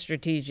second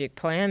strategic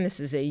plan. This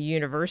is a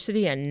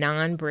university, a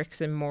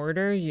non-bricks and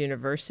mortar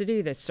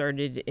university that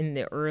started in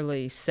the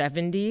early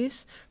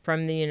 70s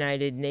from the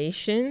United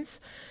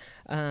Nations.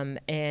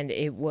 And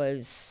it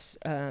was,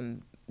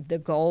 the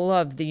goal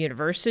of the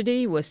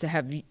university was to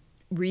have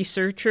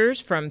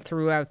researchers from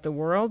throughout the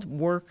world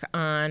work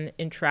on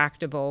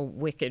intractable,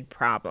 wicked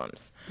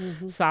problems,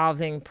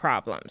 solving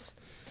problems.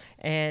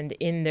 And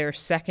in their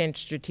second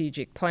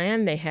strategic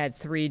plan, they had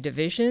 3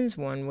 divisions.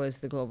 One was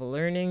the Global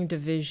Learning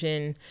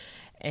Division,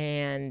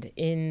 and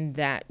in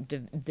that,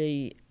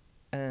 the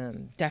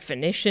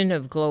definition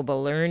of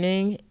global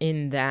learning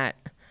in that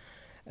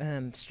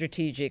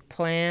strategic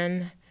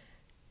plan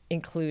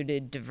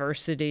included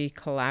diversity,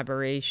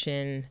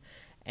 collaboration,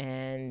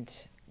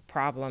 and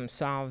problem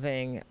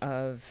solving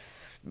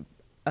of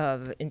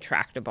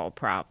intractable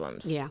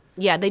problems. Yeah.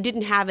 They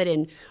didn't have it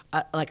in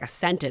like a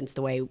sentence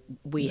the way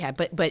we had,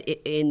 but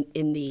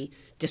in the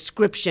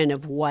description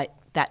of what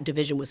that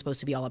division was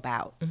supposed to be all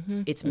about,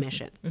 its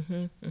mission.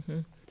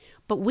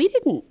 But we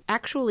didn't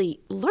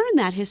actually learn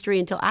that history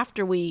until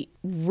after we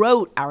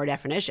wrote our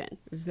definition.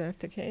 Is that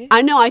the case?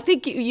 I know. I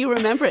think you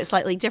remember it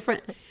slightly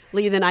different.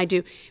 Lee, than I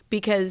do,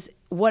 because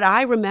what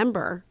I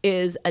remember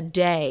is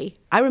I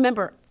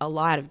remember a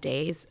lot of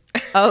days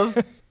of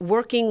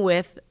working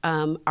with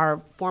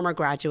our former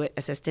graduate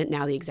assistant,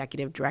 now the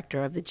executive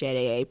director of the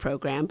JDA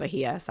program,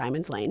 Bahia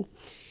Simons Lane.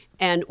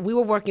 And we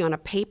were working on a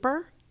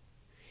paper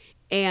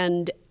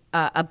and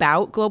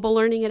about global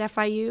learning at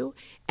FIU.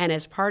 And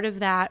as part of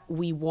that,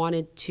 we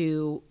wanted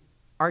to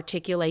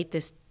articulate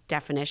this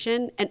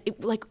definition. And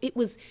it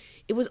was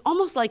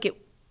almost like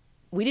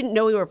we didn't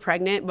know we were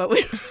pregnant, but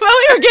we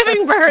were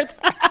giving birth.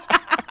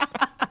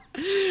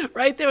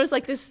 Right? There was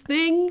like this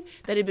thing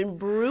that had been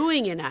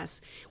brewing in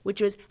us,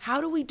 which was, how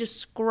do we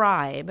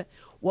describe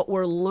what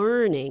we're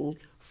learning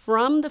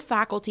from the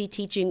faculty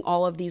teaching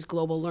all of these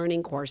global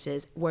learning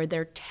courses, where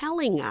they're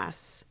telling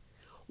us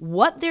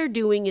what they're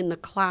doing in the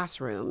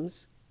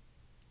classrooms.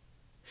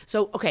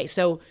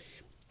 So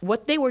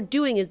what they were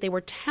doing is they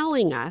were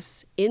telling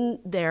us in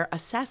their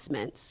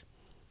assessments,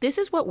 this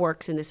is what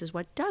works and this is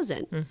what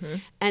doesn't. Mm-hmm.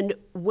 And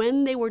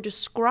when they were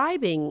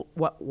describing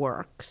what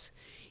works,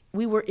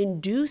 we were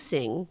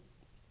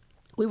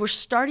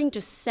starting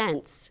to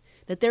sense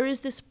that there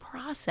is this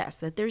process,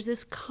 that there's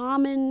this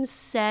common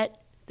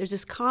set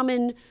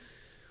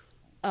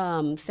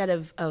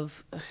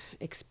of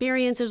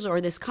experiences, or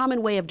this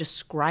common way of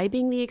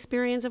describing the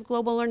experience of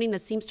global learning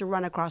that seems to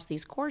run across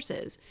these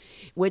courses,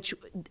 which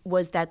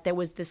was that there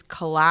was this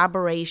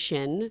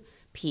collaboration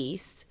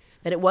piece,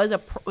 that it was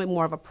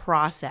more of a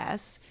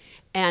process,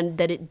 and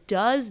that it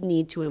does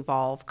need to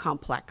involve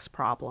complex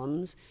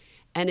problems,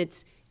 and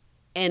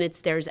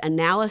there's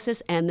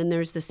analysis, and then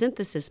there's the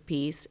synthesis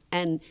piece,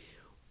 and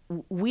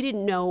we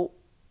didn't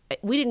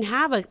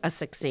have a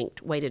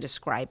succinct way to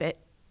describe it.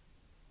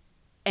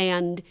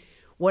 And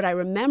what I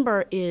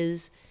remember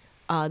is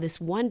this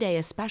one day,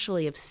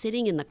 especially, of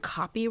sitting in the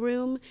copy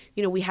room.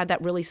 You know, we had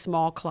that really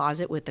small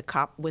closet with the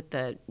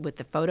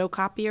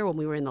photocopier when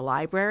we were in the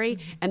library,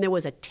 mm-hmm. and there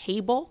was a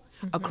table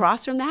mm-hmm.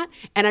 across from that.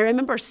 And I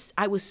remember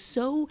I was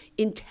so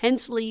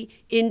intensely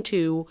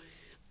into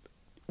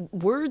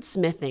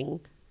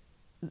wordsmithing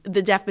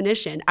the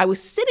definition. I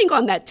was sitting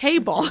on that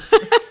table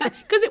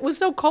because it was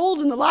so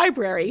cold in the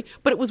library,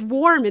 but it was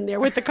warm in there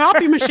with the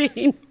copy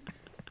machine.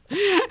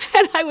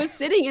 And I was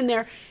sitting in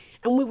there,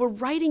 and we were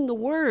writing the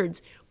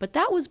words, but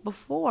that was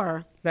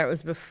before. That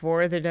was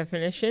before the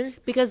definition?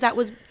 Because that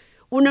was,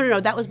 no,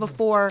 that was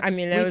before. I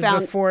mean, that was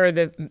before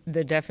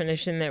the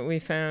definition that we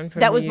found from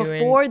that was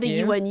before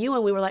the UNU,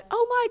 and we were like,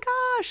 oh my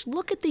gosh,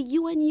 look at the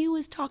UNU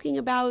is talking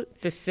about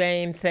the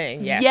same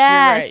thing.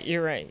 Yes.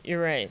 You're right.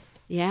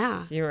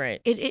 Yeah. You're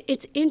right.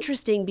 It's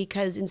interesting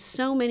because in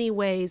so many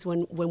ways,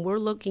 when we're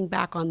looking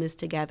back on this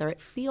together,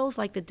 it feels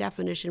like the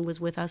definition was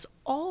with us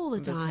all the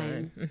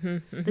time. Mm-hmm,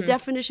 mm-hmm. The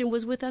definition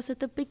was with us at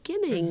the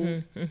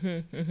beginning. Mm-hmm,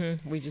 mm-hmm,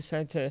 mm-hmm. We just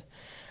had to,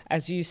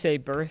 as you say,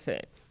 birth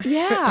it.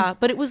 Yeah,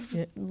 but it was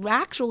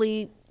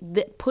actually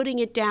putting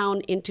it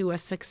down into a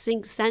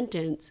succinct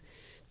sentence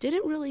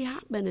didn't really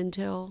happen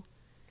until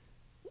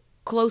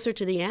closer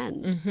to the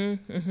end.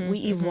 Mm-hmm, mm-hmm, we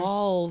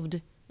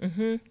evolved.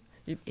 Mm-hmm.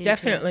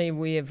 Definitely,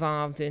 we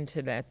evolved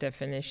into that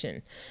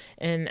definition.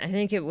 And I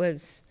think it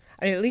was,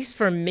 at least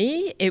for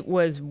me, it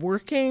was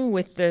working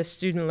with the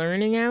student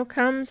learning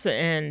outcomes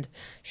and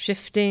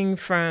shifting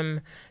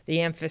from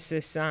the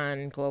emphasis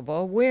on global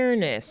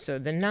awareness, so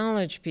the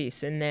knowledge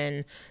piece. And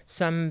then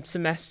some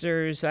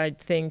semesters, I'd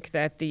think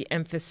that the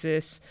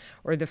emphasis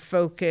or the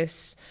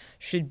focus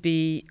should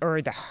be, or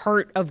the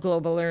heart of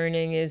global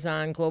learning is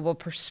on global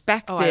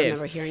perspective. Oh, I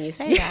remember hearing you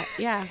say that,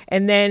 yeah.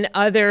 And then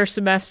other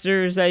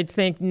semesters, I'd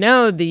think,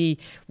 no, the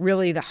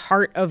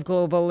heart of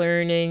global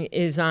learning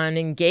is on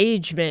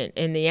engagement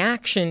and the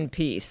action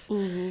piece.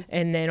 Mm-hmm.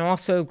 And then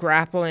also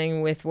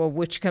grappling with, well,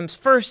 which comes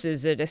first?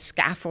 Is it a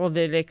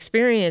scaffolded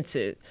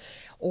experiences?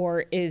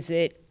 Or is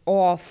it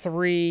all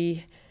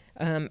three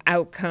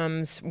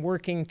outcomes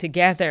working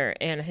together?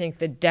 And I think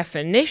the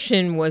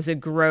definition was a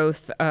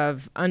growth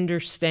of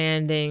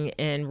understanding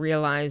and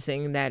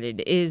realizing that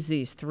it is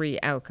these three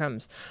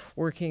outcomes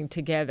working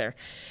together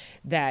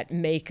that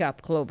make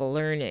up global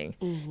learning.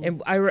 Mm-hmm.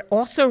 And I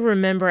also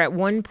remember at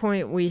one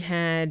point we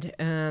had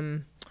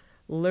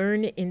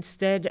learn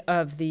instead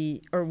of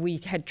we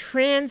had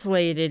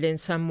translated in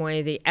some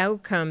way the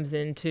outcomes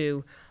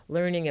into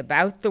learning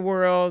about the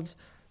world,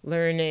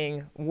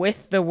 learning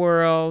with the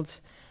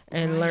world,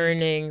 and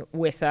learning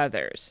with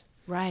others.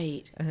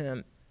 Right.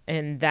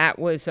 And that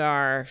was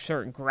our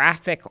sort of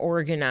graphic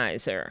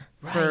organizer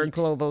for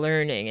global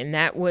learning. And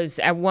that was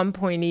at one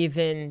point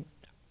even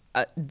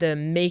the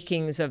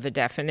makings of a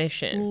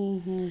definition.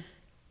 Mm-hmm.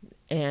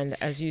 And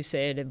as you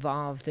say, it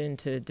evolved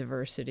into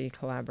diversity,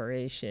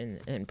 collaboration,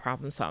 and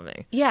problem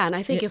solving. Yeah, and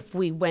I think if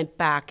we went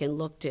back and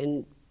looked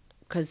in,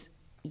 because,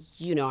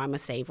 you know, I'm a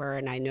saver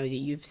and I know that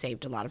you've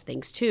saved a lot of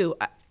things too.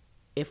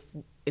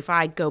 If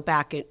I go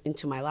back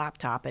into my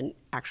laptop and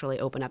actually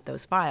open up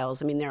those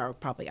files, I mean, there are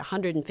probably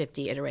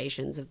 150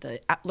 iterations of the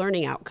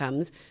learning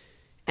outcomes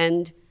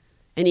and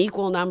an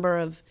equal number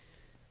of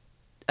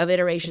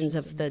iterations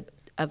of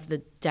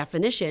the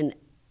definition.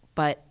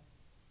 But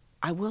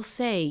I will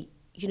say,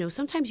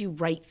 sometimes you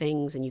write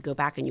things and you go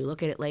back and you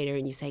look at it later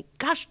and you say,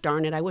 gosh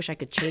darn it, I wish I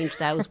could change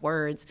those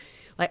words.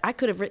 Like, I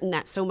could have written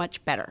that so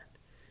much better.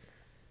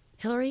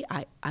 Hillary,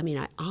 I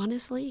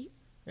honestly,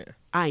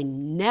 I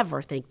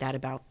never think that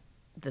about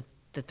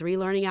the 3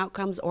 learning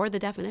outcomes or the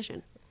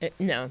definition.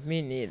 No,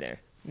 me neither.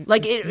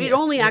 Like, it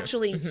only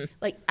actually,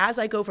 like, as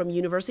I go from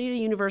university to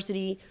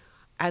university,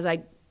 as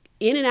I,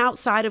 in and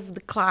outside of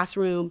the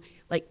classroom,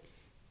 like,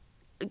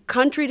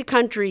 country to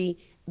country,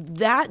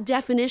 that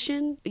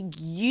definition,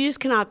 you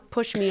just cannot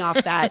push me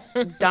off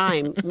that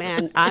dime,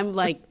 man. I'm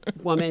like,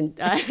 woman,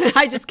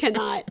 I just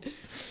cannot.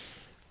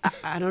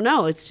 I don't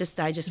know. It's just,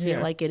 I just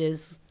feel like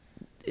it's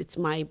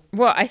my.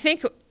 Well, I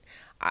think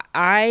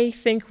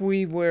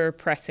we were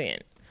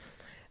prescient,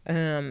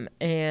 and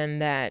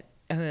that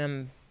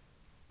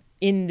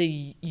in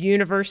the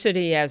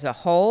university as a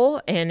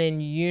whole and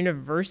in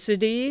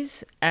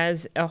universities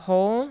as a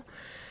whole,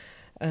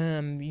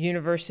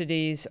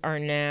 universities are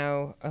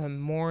now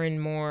more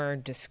and more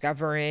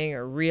discovering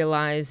or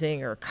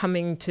realizing or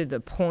coming to the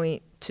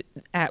point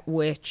at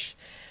which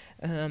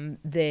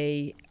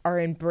they are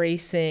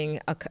embracing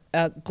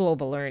a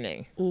global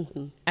learning,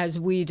 as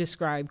we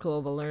describe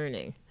global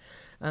learning,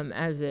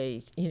 as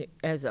a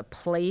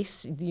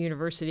place, the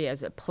university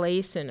as a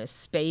place and a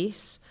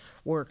space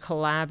where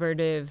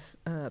collaborative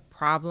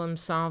problem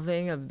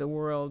solving of the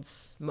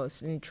world's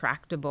most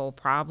intractable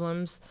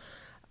problems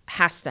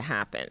has to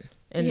happen.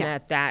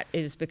 And that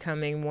is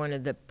becoming one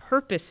of the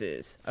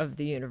purposes of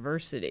the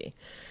university.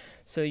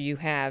 So you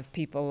have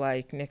people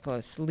like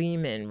Nicholas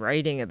Leeman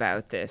writing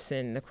about this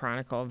in the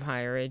Chronicle of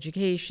Higher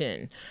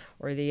Education,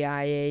 or the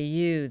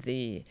IAU,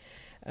 the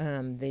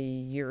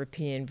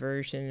European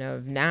version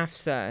of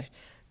NAFSA,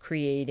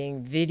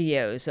 creating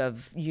videos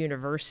of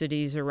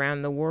universities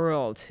around the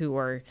world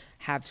who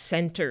have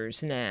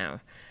centers now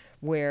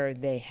where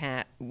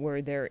they're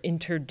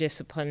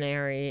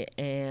interdisciplinary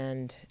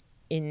and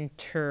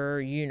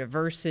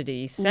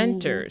inter-university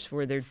centers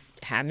where they're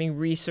having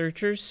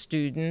researchers,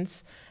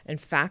 students,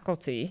 and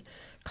faculty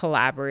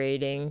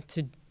collaborating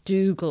to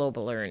do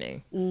global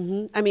learning.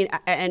 I mean,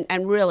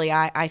 and really,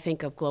 I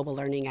think of global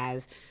learning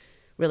as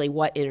really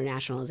what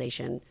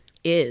internationalization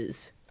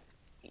is.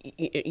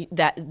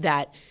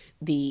 That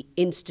the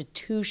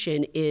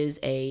institution is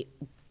a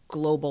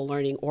global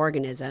learning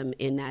organism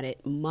in that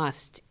it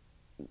must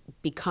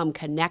become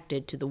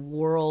connected to the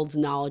world's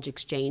knowledge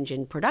exchange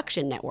and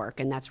production network.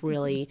 And that's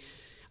really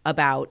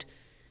about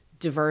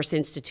diverse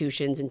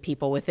institutions and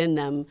people within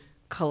them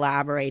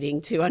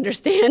collaborating to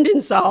understand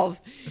and solve,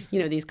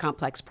 these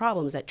complex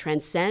problems that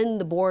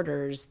transcend the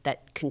borders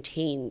that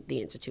contain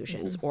the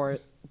institutions or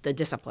the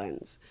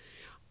disciplines.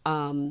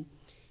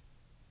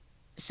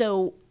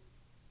 So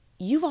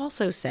you've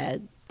also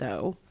said,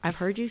 though, I've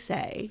heard you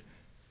say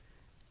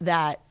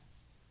that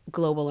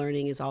global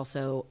learning is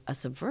also a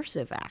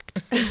subversive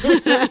act.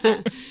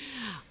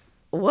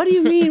 What do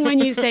you mean when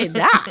you say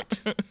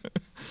that?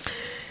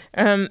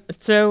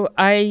 So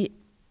I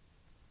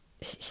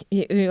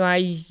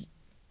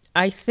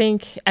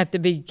think at the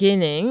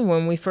beginning,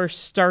 when we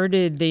first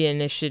started the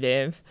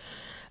initiative,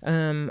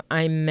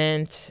 I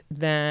meant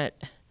that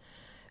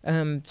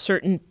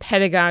certain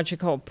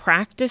pedagogical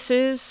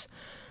practices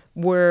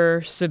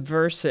were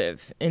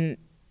subversive, and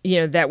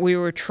that we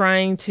were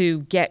trying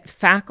to get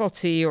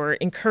faculty or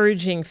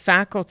encouraging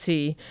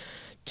faculty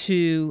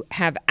to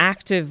have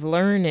active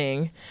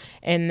learning,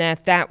 and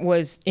that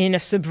was in a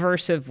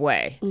subversive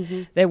way.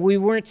 That we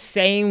weren't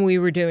saying we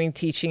were doing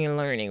teaching and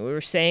learning. We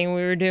were saying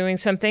we were doing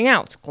something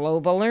else,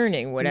 global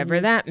learning, whatever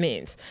that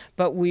means.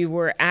 But we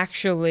were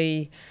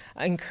actually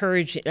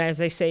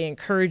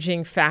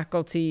encouraging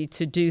faculty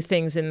to do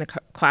things in the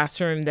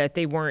classroom that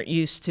they weren't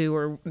used to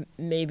or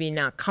maybe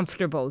not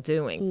comfortable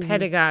doing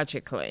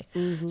pedagogically.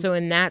 So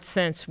in that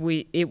sense,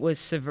 it was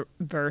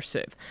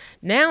subversive.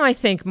 Now I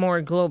think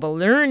more global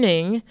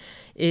learning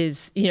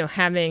is,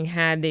 having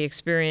had the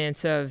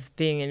experience of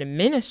being an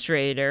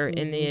administrator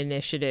in the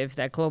initiative,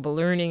 that global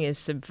learning is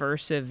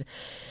subversive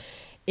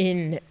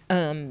in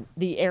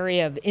the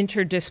area of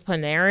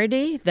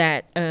interdisciplinarity,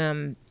 that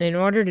in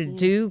order to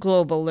do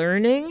global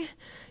learning,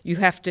 you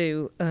have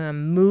to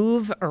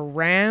move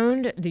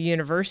around the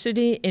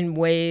university in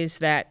ways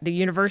that the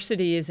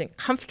university isn't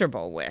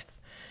comfortable with.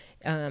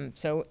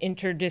 So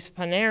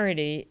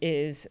interdisciplinarity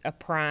is a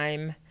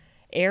prime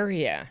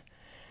area.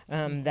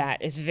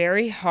 That is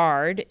very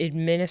hard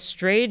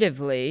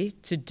administratively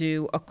to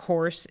do a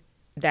course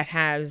that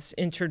has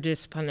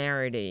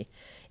interdisciplinarity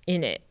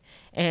in it.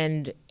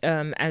 And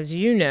as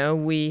you know,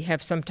 we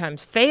have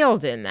sometimes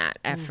failed in that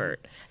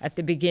effort. At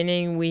the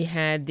beginning, we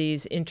had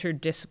these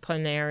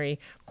interdisciplinary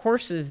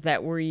courses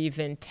that were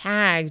even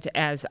tagged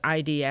as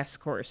IDS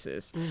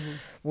courses,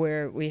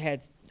 where we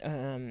had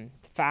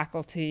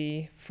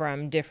faculty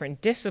from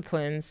different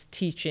disciplines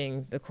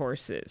teaching the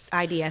courses.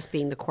 IDS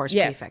being the course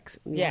prefix.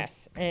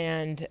 Yes,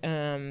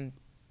 and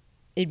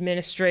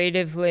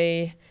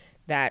administratively,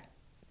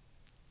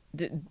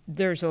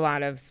 there's a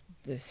lot of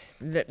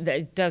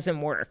that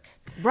doesn't work.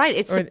 Right,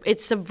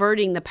 it's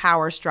subverting the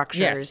power structures.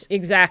 Yes,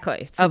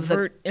 exactly. Of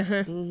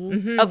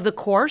the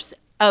course,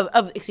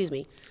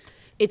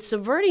 It's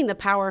subverting the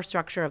power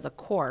structure of the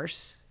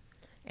course.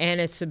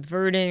 And it's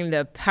subverting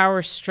the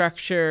power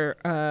structure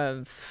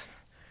of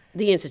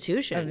the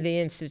institution. And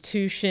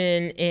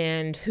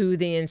who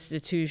the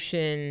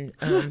institution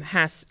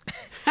has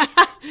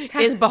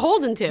is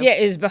beholden to. Yeah,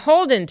 is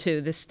beholden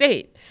to, the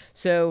state.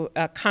 So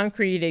a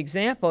concrete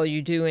example,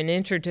 you do an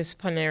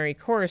interdisciplinary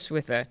course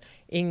with an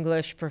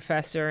English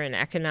professor, an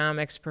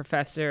economics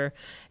professor,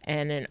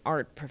 and an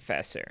art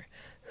professor.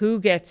 Who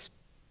gets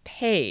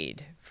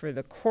paid for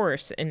the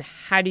course, and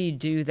how do you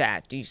do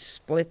that? Do you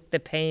split the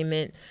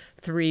payment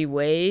 3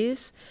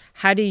 ways?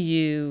 How do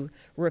you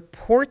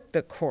report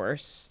the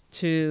course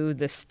to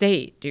the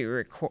state?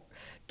 Do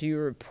you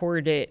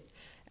report it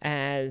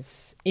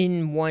as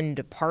in one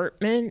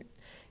department?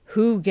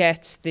 Who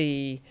gets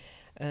the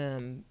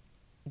FTEs?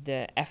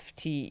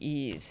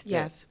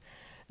 Yes.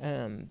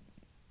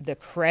 The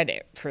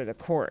credit for the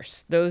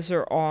course. Those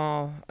are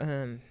all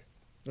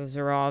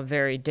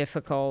very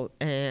difficult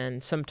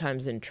and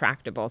sometimes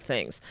intractable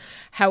things.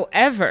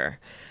 However,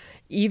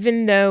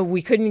 even though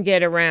we couldn't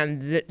get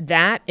around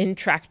that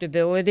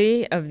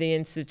intractability of the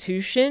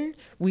institution,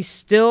 we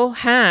still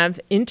have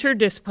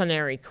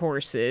interdisciplinary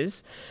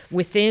courses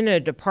within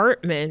a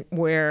department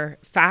where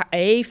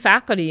a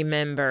faculty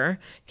member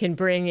can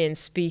bring in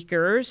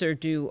speakers or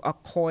do a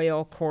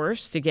COIL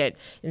course to get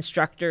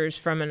instructors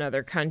from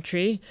another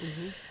country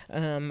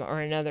or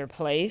another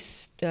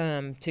place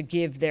to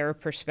give their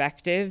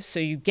perspectives. So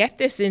you get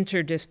this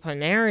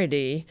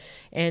interdisciplinarity,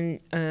 and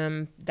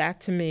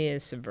that to me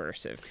is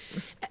subversive.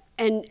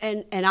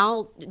 And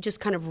I'll just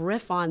kind of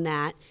riff on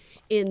that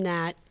in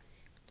the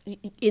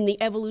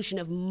evolution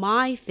of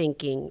my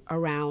thinking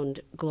around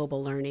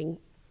global learning.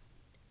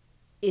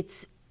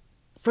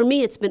 For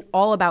me, it's been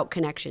all about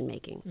connection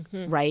making,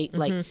 right?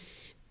 Like,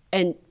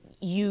 and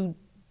you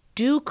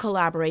do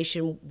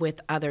collaboration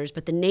with others,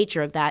 but the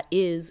nature of that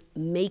is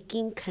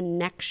making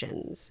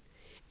connections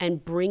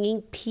and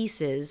bringing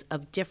pieces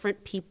of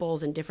different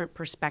peoples and different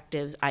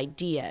perspectives,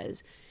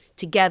 ideas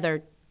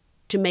together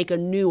to make a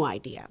new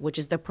idea, which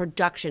is the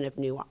production of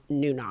new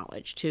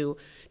knowledge, to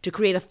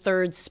create a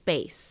third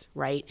space,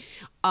 right?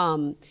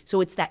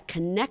 So it's that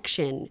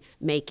connection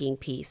making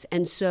piece.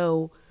 And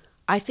so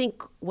I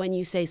think when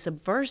you say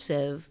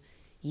subversive,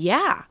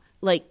 yeah,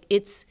 like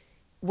it's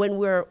when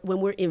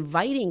we're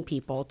inviting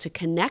people to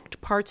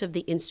connect parts of the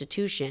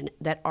institution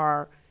that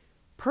are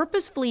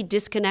purposefully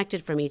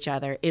disconnected from each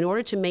other in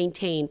order to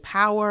maintain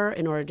power,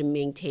 in order to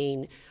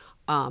maintain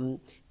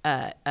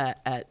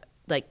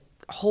like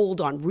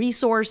hold on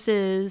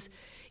resources,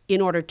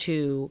 in order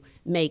to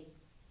make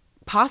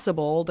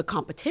possible the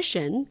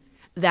competition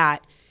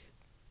that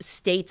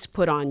states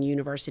put on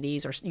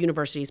universities or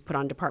universities put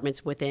on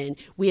departments within.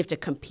 We have to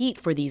compete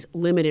for these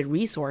limited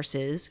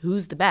resources.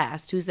 Who's the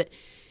best?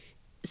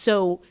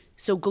 So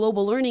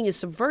global learning is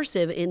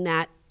subversive in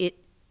that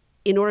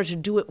in order to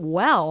do it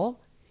well,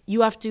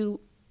 you have to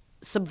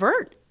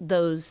subvert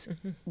those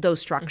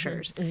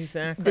structures.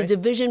 Exactly. The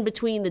division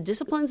between the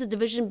disciplines, the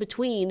division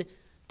between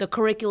the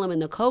curriculum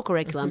and the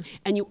co-curriculum,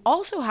 and you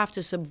also have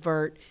to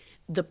subvert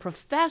the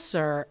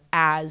professor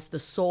as the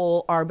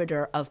sole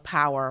arbiter of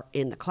power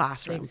in the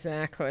classroom.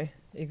 Exactly.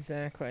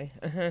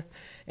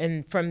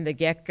 And from the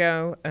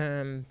get-go,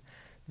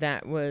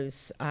 that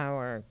was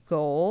our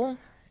goal,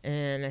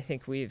 and I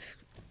think we've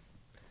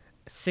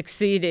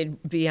succeeded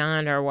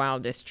beyond our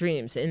wildest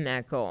dreams in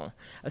that goal,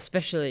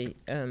 especially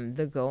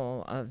the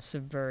goal of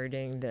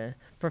subverting the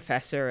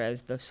professor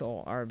as the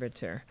sole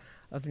arbiter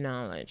of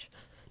knowledge.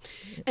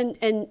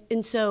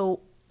 And so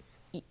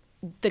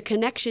the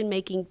connection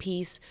making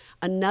piece,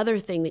 another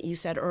thing that you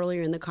said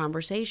earlier in the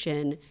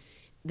conversation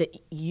that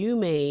you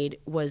made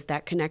was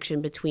that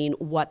connection between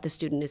what the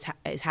student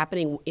is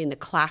happening in the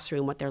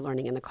classroom, what they're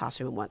learning in the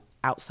classroom, and what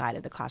outside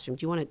of the classroom.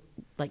 Do you want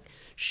to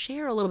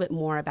share a little bit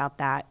more about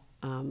that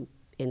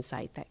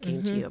insight that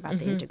came to you about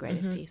the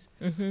integrative piece?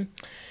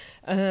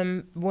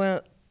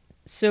 Well,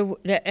 so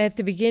at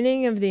the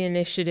beginning of the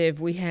initiative,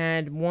 we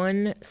had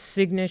one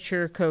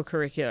signature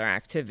co-curricular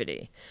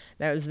activity.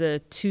 That was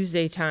the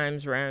Tuesday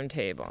Times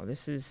Roundtable.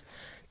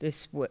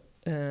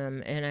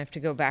 And I have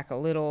to go back a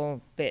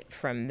little bit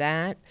from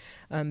that.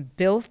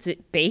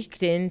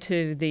 Baked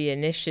into the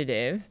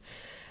initiative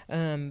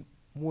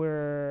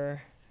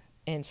were,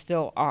 and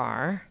still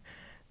are,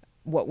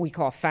 what we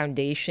call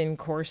foundation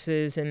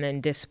courses and then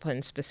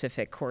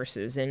discipline-specific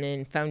courses. And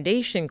in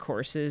foundation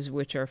courses,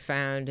 which are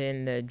found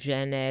in the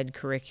Gen Ed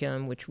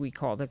curriculum, which we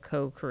call the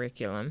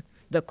co-curriculum,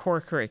 the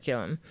core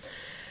curriculum,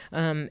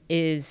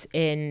 is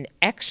an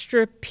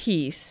extra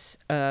piece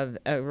of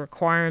a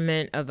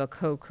requirement of a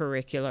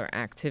co-curricular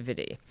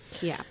activity.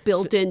 Yeah,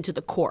 built into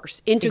the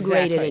course,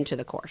 integrated into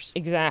the course.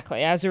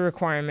 Exactly, as a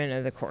requirement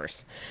of the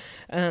course.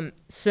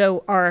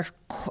 So our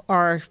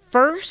our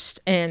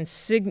first and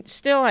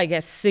still, I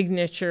guess,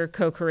 signature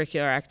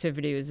co-curricular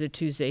activity was the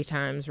Tuesday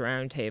Times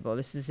Roundtable.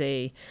 This is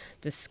a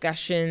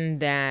discussion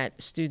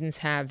that students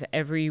have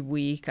every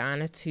week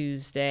on a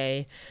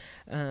Tuesday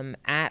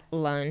at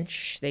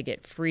lunch. They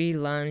get free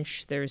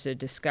lunch. There's a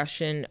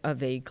discussion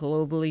of a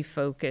globally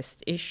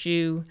focused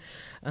issue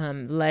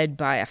led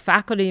by a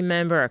faculty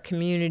member, a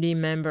community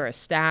member, a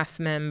staff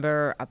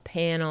member, a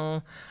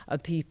panel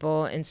of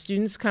people, and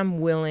students come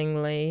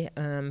willingly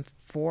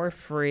for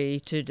free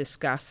to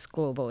discuss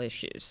global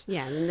issues.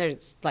 Yeah, and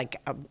there's like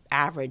an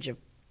average of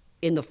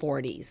in the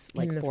 40s,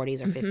 like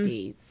 40s or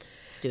 50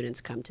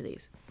 students come to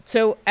these.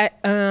 So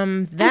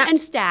and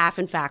staff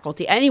and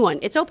faculty, anyone,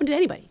 it's open to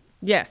anybody.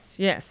 Yes.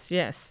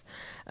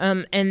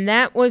 And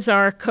that was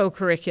our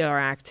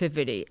co-curricular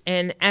activity.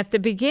 And at the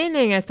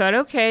beginning, I thought,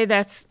 okay,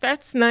 that's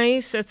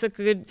nice. That's a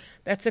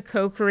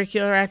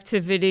co-curricular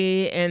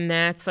activity, and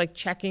that's like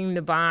checking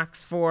the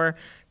box for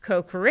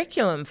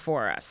co-curriculum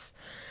for us.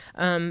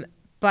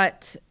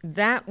 But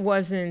that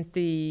wasn't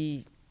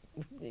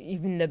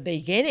even the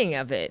beginning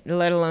of it,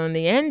 let alone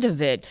the end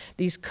of it.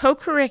 These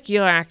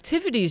co-curricular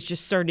activities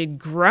just started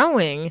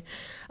growing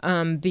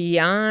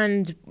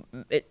beyond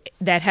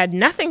that had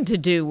nothing to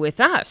do with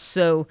us.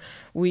 So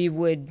we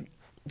would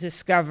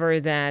discover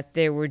that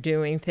they were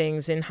doing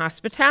things in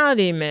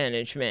hospitality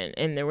management,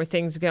 and there were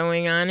things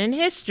going on in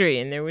history,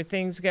 and there were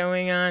things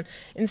going on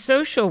in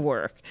social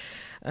work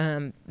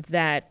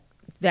that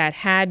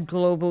had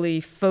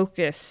globally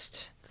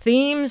focused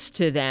themes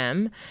to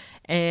them.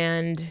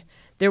 And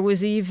there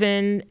was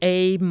even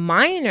a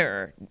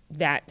minor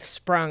that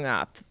sprung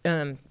up.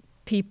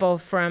 People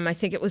from, I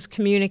think it was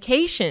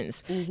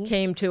communications,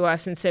 came to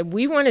us and said,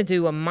 we want to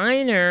do a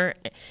minor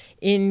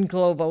in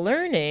global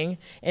learning.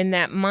 And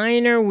that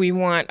minor, we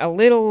want a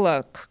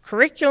little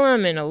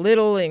curriculum and a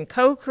little in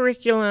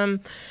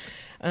co-curriculum.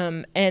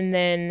 And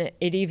then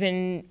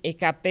it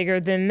got bigger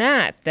than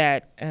that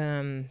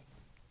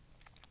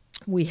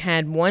we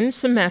had one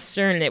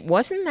semester, and it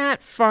wasn't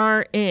that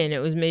far in. It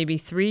was maybe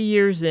 3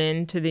 years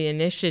into the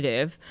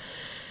initiative.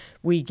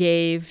 We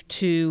gave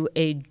to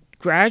a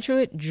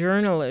graduate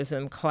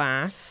journalism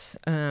class,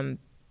 or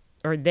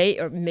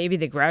maybe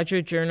the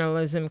graduate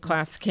journalism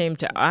class came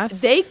to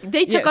us. They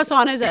took us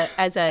on as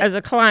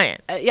a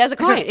client. As a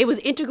client, it was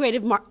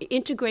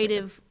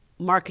integrative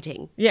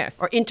marketing. Yes,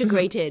 or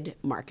integrated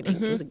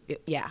marketing. It was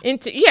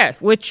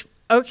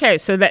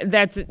So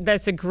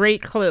that's a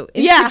great clue.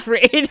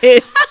 Integrated. Yeah.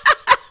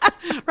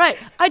 Right.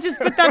 I just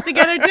put that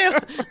together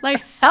too.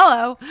 Like,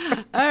 hello.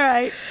 All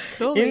right.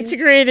 Cool.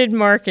 Integrated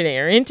marketing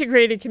or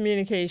integrated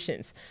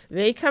communications.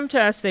 They come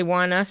to us. They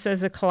want us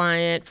as a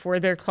client for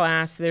their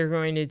class. They're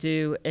going to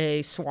do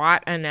a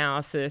SWOT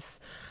analysis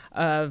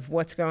of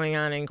what's going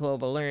on in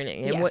global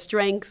learning. And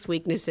strengths,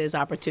 weaknesses,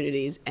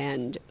 opportunities,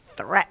 and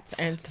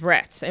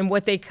threats. And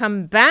what they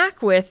come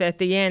back with at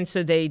the end,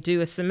 so they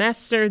do a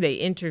semester, they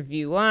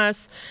interview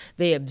us,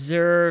 they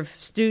observe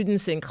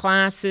students in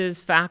classes,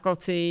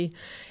 faculty,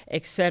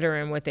 etc.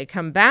 And what they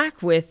come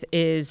back with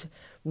is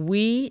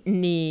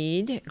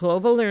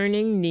global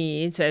learning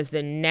needs as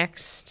the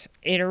next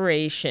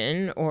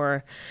iteration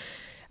or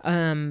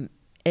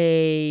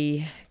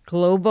a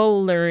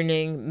global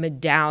learning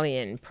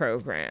medallion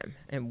program.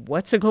 And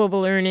what's a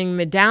global learning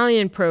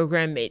medallion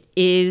program? It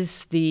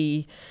is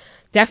the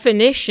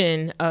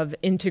definition of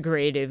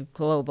integrative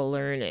global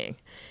learning.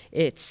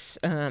 It's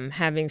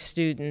having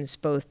students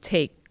both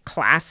take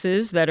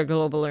classes that are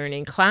global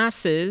learning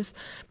classes,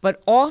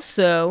 but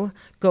also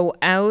go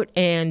out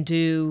and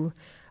do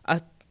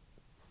a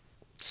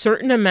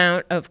certain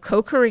amount of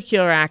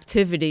co-curricular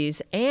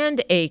activities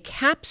and a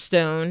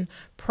capstone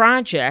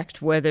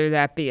project, whether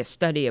that be a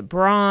study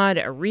abroad,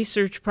 a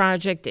research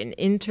project, an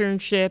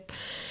internship,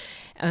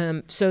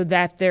 so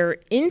that they're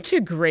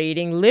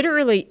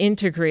literally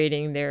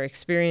integrating their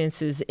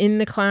experiences in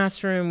the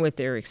classroom with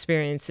their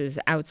experiences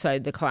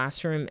outside the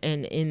classroom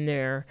and in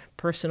their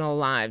personal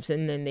lives.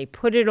 And then they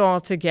put it all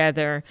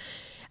together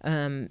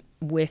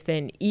with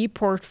an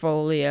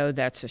e-portfolio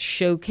that's a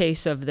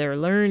showcase of their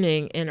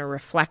learning and a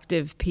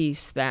reflective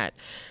piece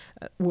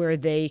where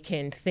they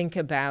can think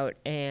about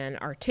and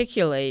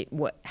articulate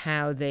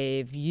how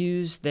they've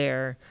used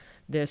the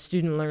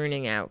student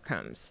learning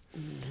outcomes.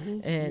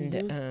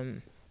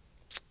 And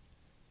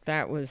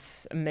that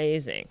was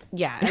amazing.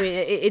 Yeah, I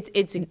mean,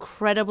 it's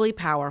incredibly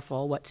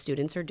powerful what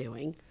students are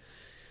doing.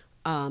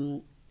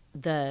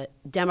 The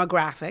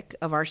demographic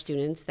of our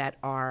students that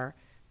are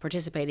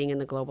participating in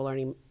the Global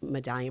Learning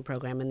Medallion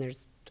Program, and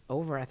there's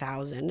over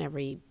 1,000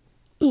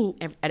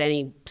 at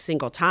any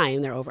single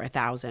time, there are over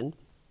 1,000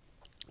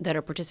 that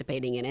are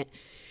participating in it.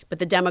 But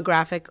the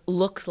demographic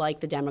looks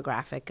like the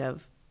demographic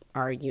of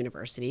our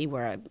university.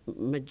 We're a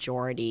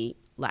majority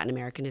Latin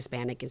American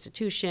Hispanic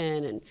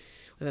institution, and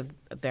we have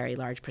a very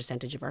large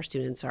percentage of our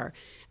students are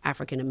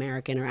African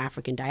American or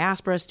African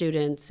diaspora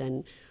students,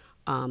 and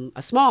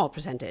a small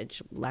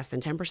percentage, less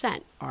than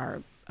 10%,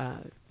 are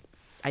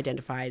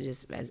identified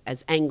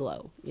as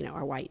Anglo,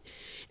 are white.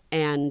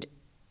 And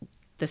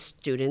the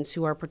students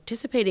who are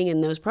participating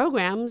in those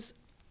programs,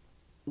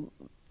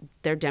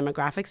 their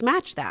demographics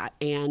match that.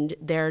 And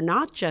they're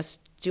not just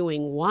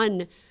doing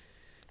one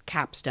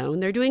capstone,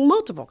 they're doing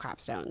multiple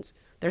capstones.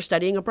 They're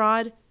studying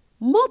abroad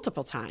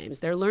multiple times.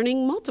 They're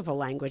learning multiple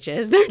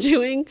languages. They're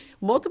doing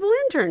multiple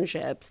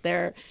internships.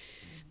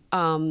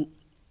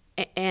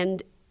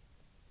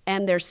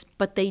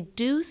 But they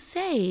do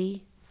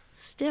say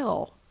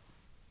still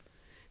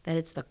that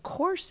it's the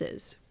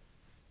courses.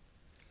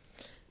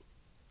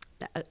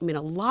 I mean,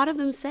 a lot of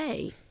them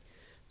say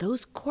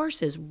those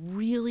courses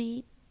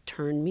really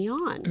turned me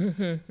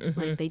on.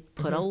 Like they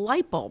put a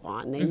light bulb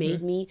on. They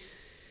made me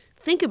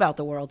think about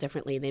the world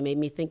differently. They made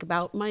me think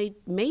about my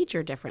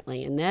major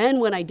differently. And then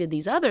when I did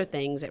these other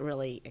things, it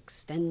really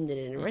extended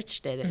and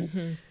enriched it.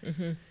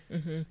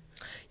 And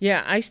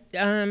Yeah,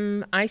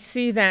 I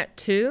see that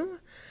too.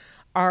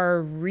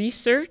 Our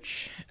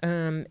research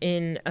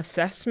in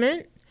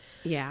assessment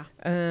yeah.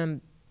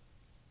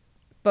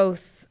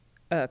 Both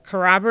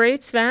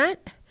corroborates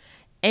that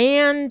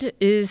and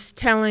is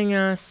telling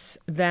us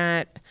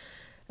that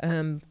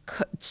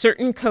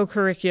certain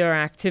co-curricular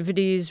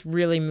activities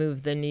really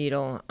move the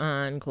needle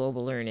on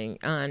global learning,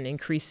 on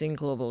increasing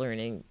global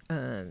learning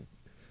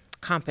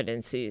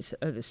competencies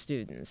of the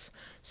students.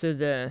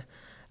 So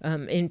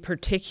in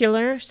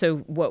particular, so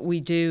what we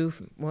do,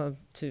 well,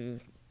 to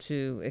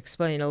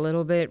explain a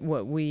little bit,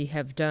 what we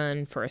have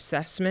done for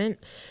assessment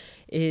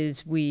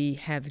is we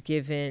have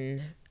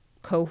given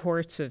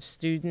cohorts of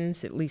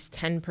students, at least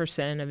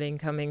 10% of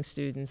incoming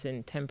students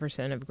and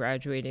 10% of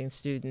graduating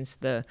students,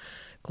 the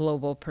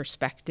Global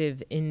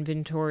Perspective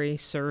Inventory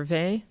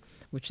Survey,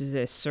 which is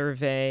a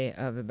survey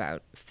of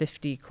about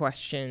 50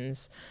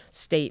 questions,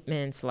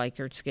 statements,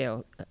 Likert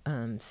scale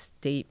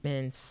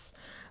statements,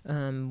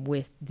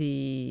 with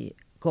the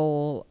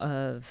goal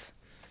of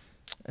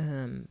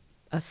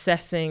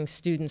assessing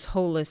students'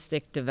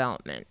 holistic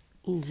development.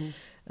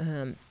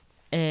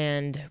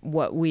 And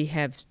what we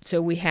have,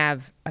 so we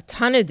have a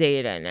ton of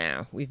data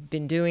now. We've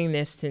been doing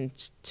this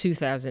since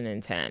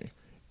 2010.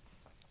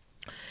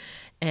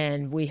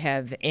 And we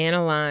have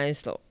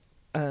analyzed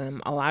a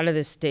lot of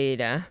this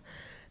data.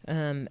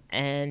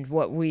 And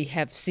what we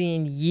have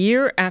seen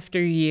year after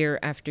year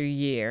after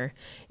year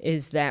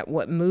is that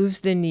what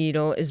moves the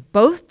needle is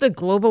both the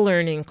global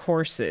learning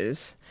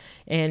courses.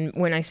 And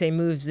when I say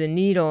moves the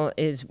needle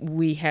is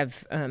we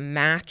have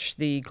matched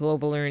the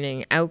global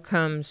learning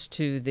outcomes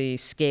to the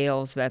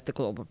scales that the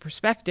Global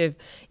Perspective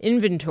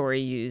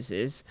Inventory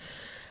uses.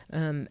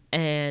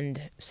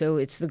 And so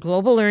it's the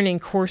global learning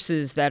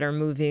courses that are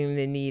moving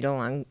the needle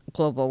on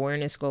global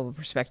awareness, global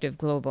perspective,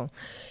 global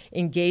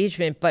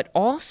engagement, but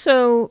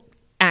also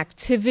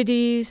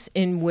activities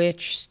in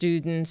which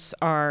students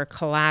are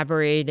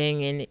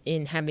collaborating and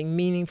in having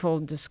meaningful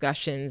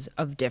discussions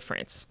of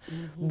difference,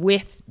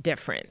 with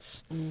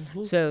difference.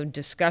 So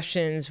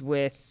discussions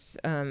with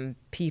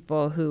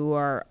people who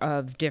are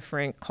of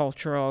different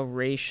cultural,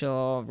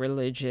 racial,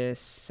 religious,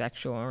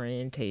 sexual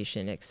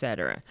orientation,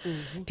 etc.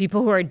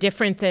 People who are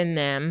different than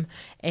them,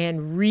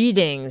 and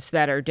readings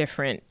that are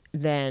different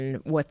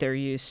than what they're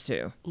used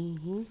to.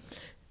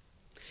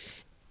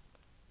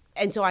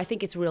 And so I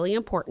think it's really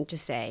important to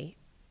say,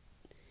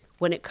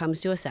 when it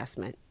comes to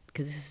assessment,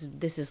 because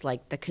this is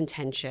like the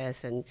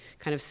contentious and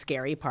kind of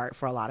scary part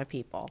for a lot of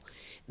people,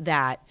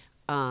 that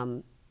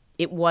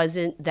it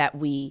wasn't that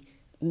we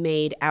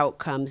made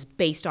outcomes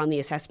based on the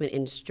assessment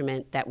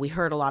instrument that we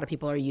heard a lot of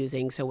people are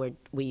using, so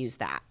we use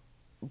that.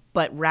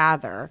 But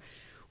rather,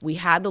 we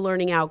had the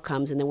learning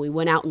outcomes, and then we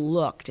went out and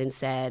looked and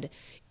said,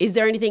 is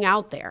there anything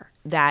out there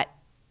that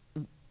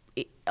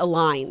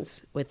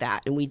aligns with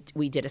that? And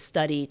we did a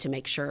study to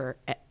make sure,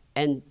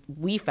 and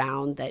we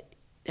found that,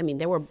 I mean,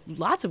 there were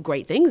lots of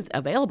great things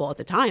available at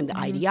the time, the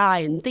IDI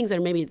and things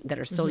that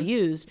are still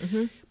used,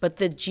 but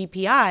the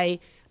GPI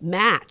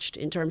matched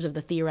in terms of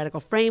the theoretical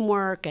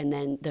framework and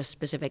then the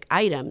specific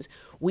items.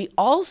 We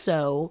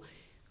also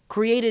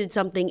created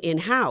something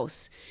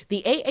in-house.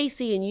 The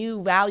AAC and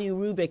U value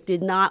rubric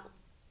did not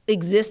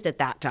exist at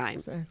that time.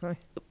 Exactly.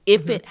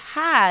 If it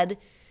had,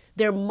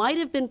 there might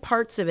have been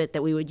parts of it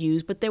that we would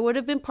use, but there would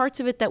have been parts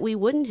of it that we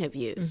wouldn't have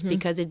used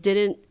because it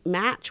didn't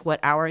match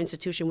what our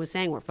institution was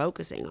saying we're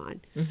focusing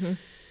on.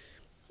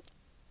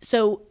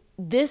 So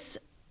this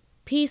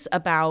piece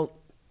about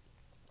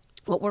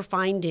what we're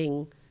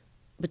finding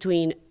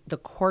between the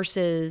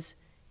courses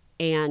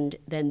and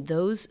then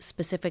those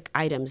specific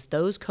items,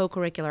 those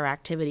co-curricular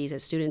activities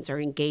that students are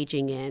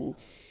engaging in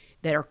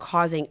that are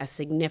causing a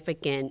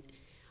significant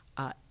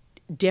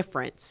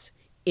difference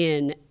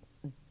in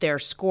their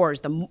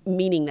scores,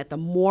 meaning that the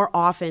more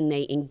often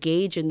they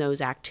engage in those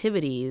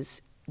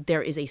activities,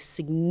 there is a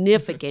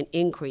significant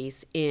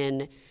increase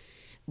in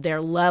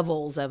their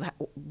levels of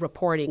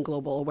reporting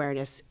global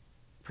awareness,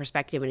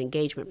 perspective, and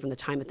engagement from the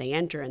time that they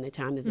enter and the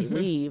time that they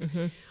leave.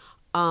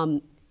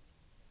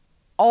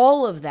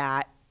 All of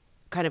that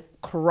kind of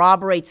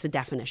corroborates the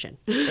definition.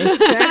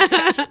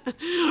 Exactly.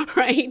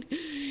 Right?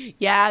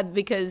 Yeah,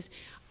 because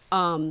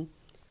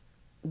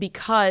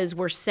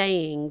we're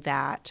saying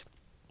that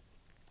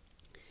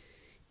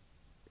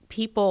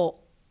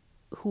people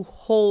who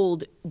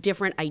hold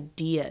different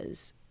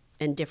ideas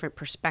and different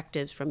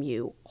perspectives from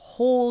you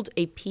hold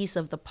a piece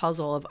of the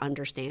puzzle of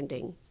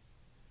understanding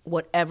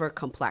whatever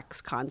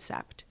complex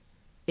concept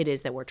it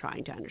is that we're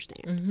trying to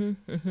understand.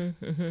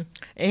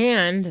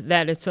 And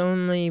that it's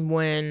only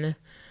when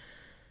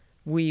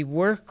we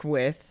work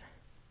with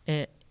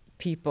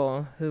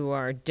people who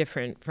are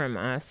different from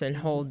us and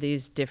hold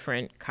these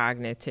different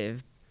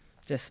cognitive,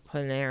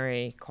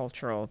 disciplinary,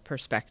 cultural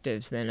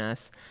perspectives than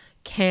us,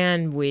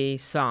 can we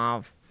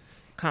solve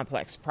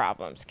complex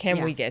problems?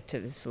 Can we get to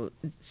the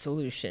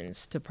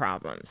solutions to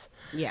problems?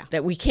 Yeah.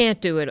 That we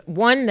can't do it.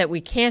 One, that we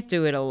can't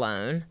do it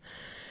alone.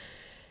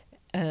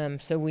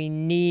 So we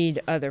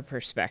need other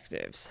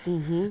perspectives.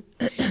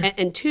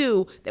 And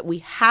two, that we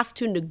have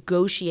to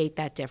negotiate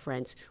that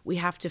difference. We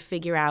have to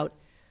figure out,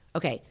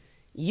 okay,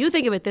 you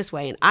think of it this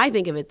way and I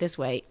think of it this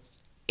way.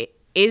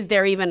 Is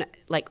there even,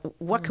 like,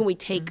 what can we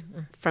take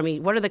from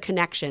it? What are the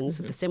connections,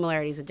 the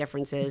similarities, the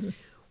differences?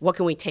 What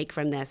can we take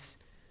from this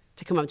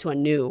to come up to a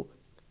new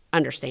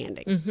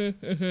understanding?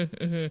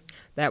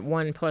 That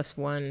 1 +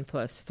 1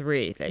 +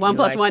 3. 1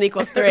 + 1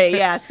 = 3.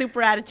 Yeah,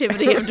 super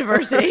additivity of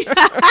diversity.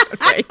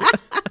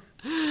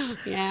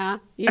 Yeah,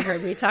 you've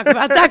heard me talk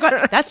about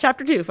that. That's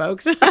chapter 2,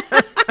 folks.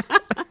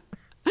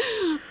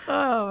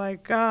 Oh my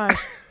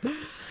gosh.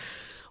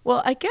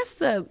 Well, I guess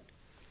by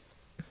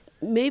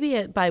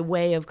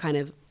way of kind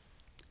of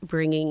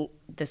bringing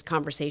this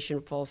conversation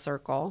full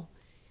circle,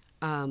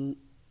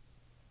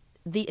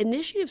 the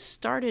initiative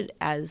started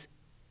as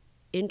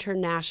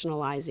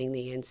internationalizing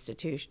the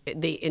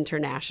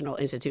international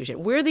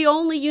institution. We're the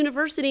only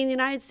university in the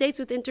United States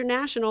with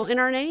international in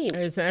our name.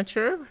 Is that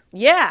true?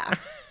 Yeah.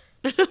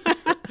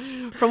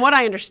 From what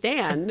I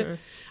understand,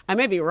 I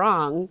may be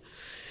wrong,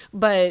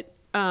 but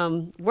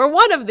we're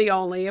one of the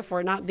only, if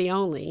we're not the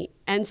only.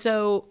 And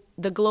so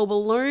the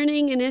Global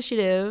Learning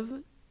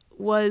Initiative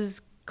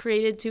was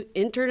created to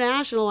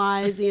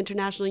internationalize the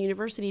international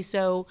university.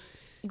 So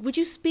would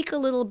you speak a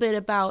little bit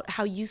about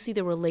how you see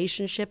the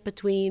relationship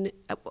between,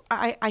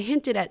 I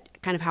hinted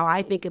at kind of how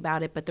I think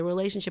about it, but the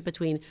relationship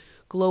between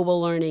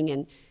global learning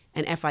and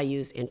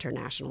FIU's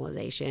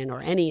internationalization,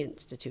 or any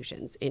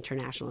institution's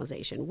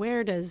internationalization?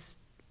 Where does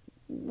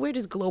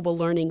global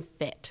learning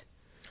fit?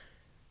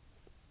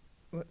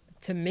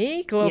 To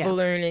me, global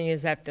learning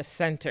is at the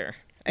center.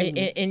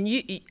 And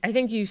I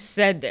think you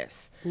said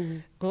this,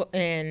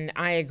 and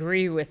I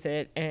agree with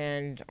it,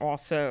 and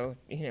also,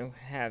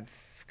 have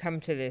come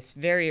to this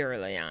very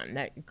early on,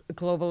 that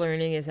global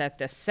learning is at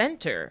the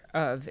center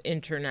of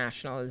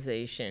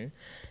internationalization.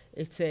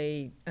 It's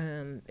a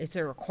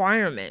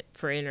requirement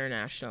for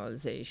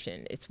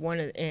internationalization. It's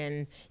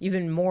and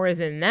even more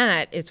than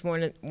that, it's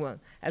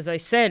as I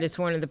said, it's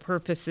one of the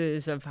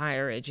purposes of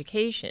higher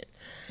education,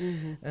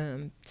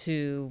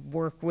 to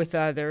work with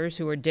others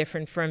who are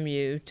different from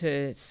you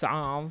to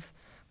solve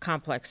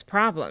complex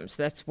problems.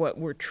 That's what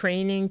we're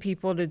training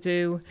people to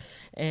do,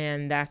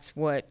 and that's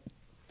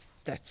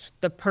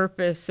the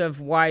purpose of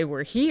why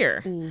we're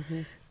here.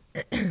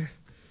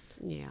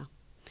 Yeah.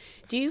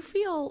 Do you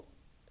feel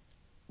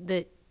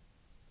that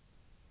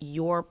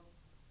your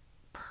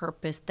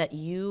purpose, that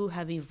you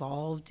have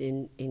evolved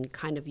in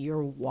kind of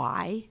your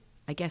why?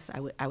 I guess I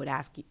would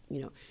ask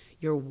you,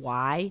 your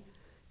why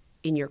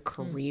in your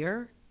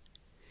career,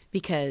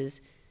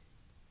 because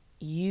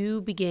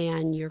you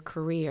began your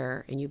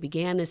career and you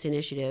began this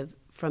initiative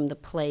from the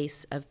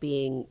place of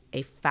being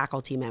a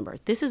faculty member.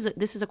 This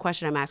is a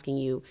question I'm asking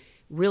you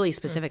really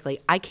specifically.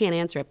 I can't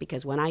answer it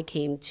because when I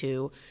came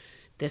to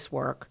this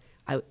work,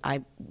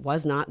 I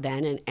was not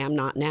then and am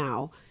not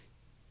now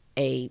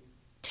a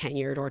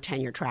tenured or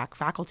tenure track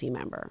faculty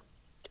member.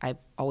 I've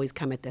always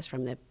come at this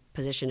from the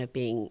position of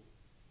being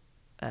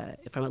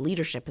from a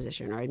leadership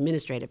position or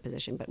administrative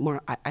position, but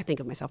more, I think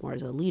of myself more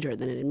as a leader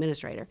than an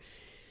administrator.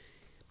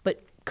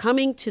 But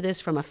coming to this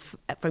from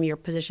your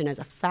position as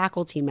a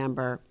faculty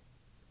member,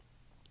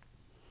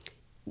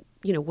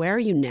 where are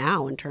you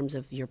now in terms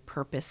of your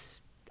purpose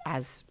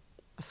as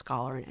a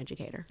scholar and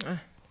educator?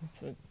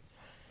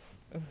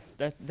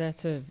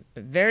 That's a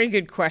very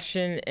good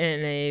question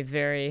and a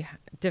very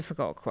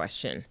difficult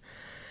question.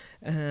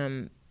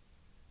 I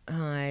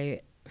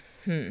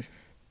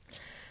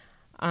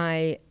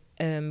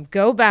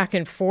go back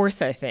and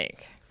forth, I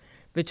think,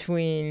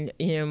 between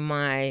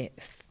my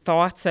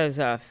thoughts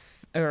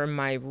or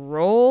my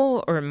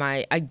role or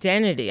my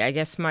identity. I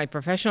guess my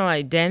professional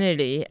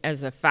identity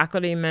as a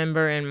faculty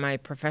member and my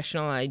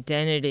professional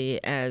identity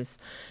as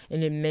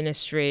an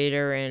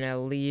administrator and a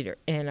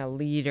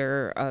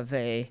leader of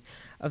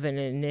an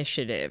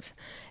initiative.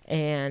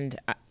 And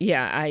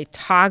I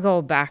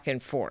toggle back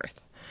and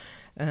forth.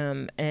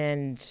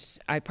 And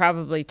I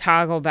probably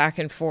toggle back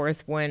and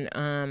forth when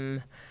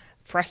I'm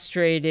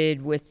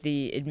frustrated with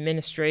the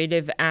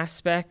administrative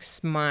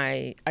aspects.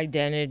 My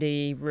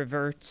identity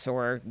reverts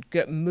or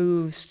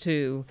moves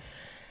to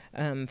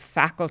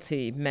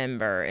faculty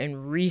member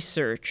and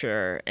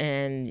researcher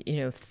and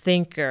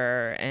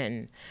thinker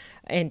and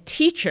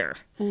teacher.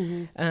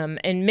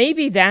 And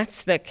maybe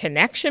that's the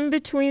connection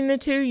between the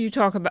two. You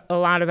talk a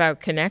lot about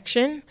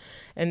connection,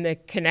 And the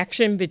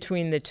connection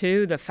between the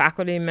two, the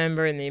faculty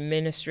member and the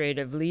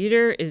administrative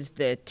leader, is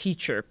the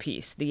teacher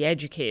piece, the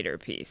educator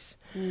piece.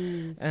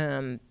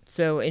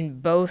 So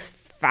in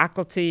both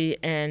faculty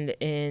and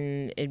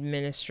in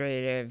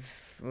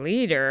administrative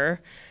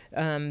leader,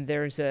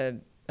 there's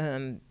at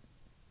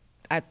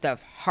the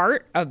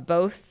heart of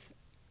both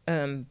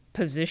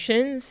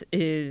positions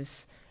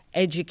is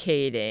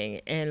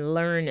educating and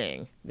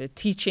learning, the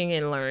teaching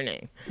and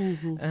learning.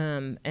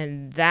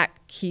 And that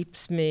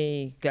keeps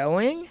me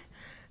going.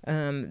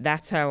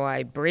 That's how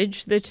I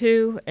bridge the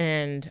two.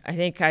 And I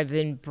think I've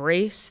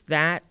embraced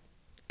that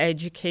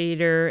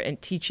educator and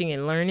teaching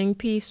and learning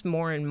piece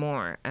more and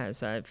more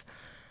as I've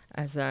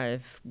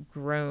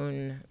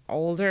grown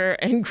older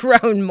and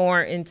grown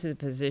more into the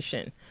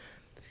position.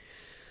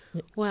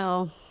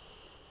 Well,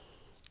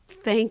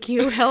 thank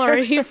you,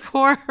 Hillary,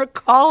 for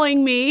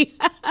calling me.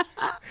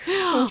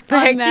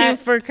 Thank you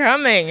for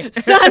coming.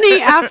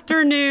 Sunny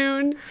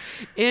afternoon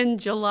in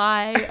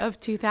July of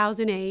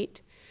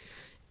 2008.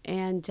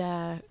 And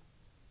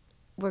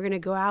we're going to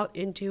go out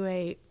into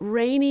a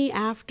rainy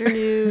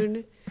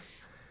afternoon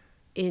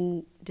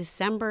in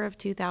December of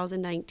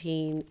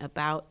 2019,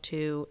 about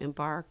to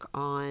embark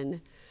on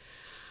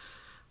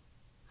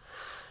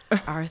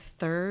our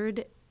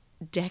third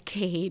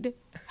decade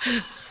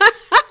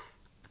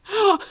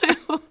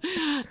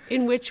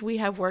in which we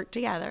have worked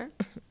together.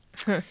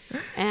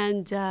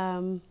 And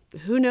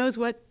who knows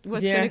what's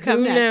going to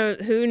come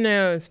next. Who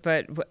knows?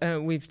 But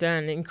we've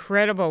done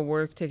incredible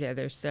work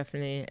together,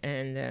 Stephanie.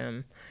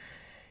 And,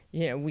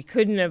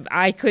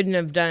 I couldn't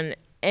have done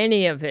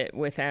any of it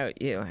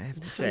without you, I have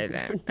to say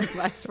that.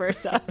 Vice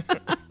versa.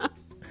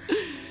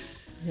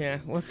 Yeah,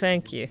 well,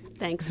 thank you.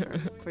 Thanks for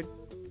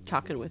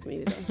talking with me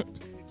today.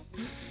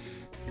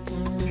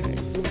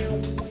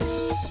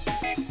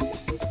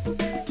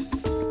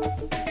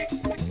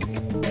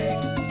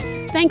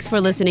 Thanks for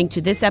listening to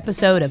this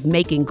episode of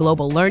Making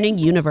Global Learning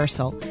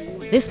Universal.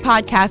 This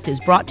podcast is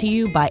brought to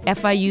you by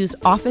FIU's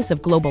Office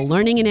of Global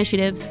Learning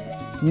Initiatives,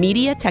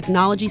 Media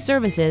Technology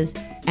Services,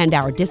 and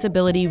our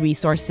Disability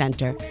Resource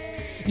Center.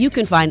 You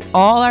can find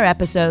all our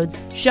episodes,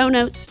 show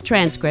notes,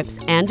 transcripts,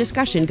 and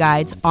discussion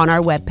guides on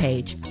our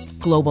webpage,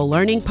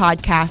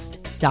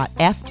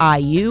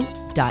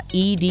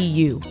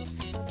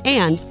 globallearningpodcast.fiu.edu.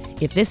 And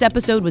if this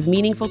episode was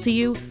meaningful to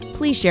you,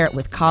 please share it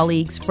with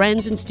colleagues,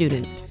 friends, and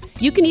students.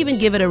 You can even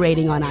give it a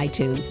rating on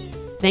iTunes.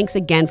 Thanks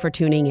again for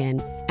tuning in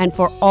and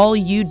for all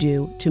you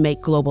do to make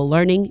global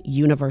learning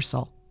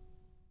universal.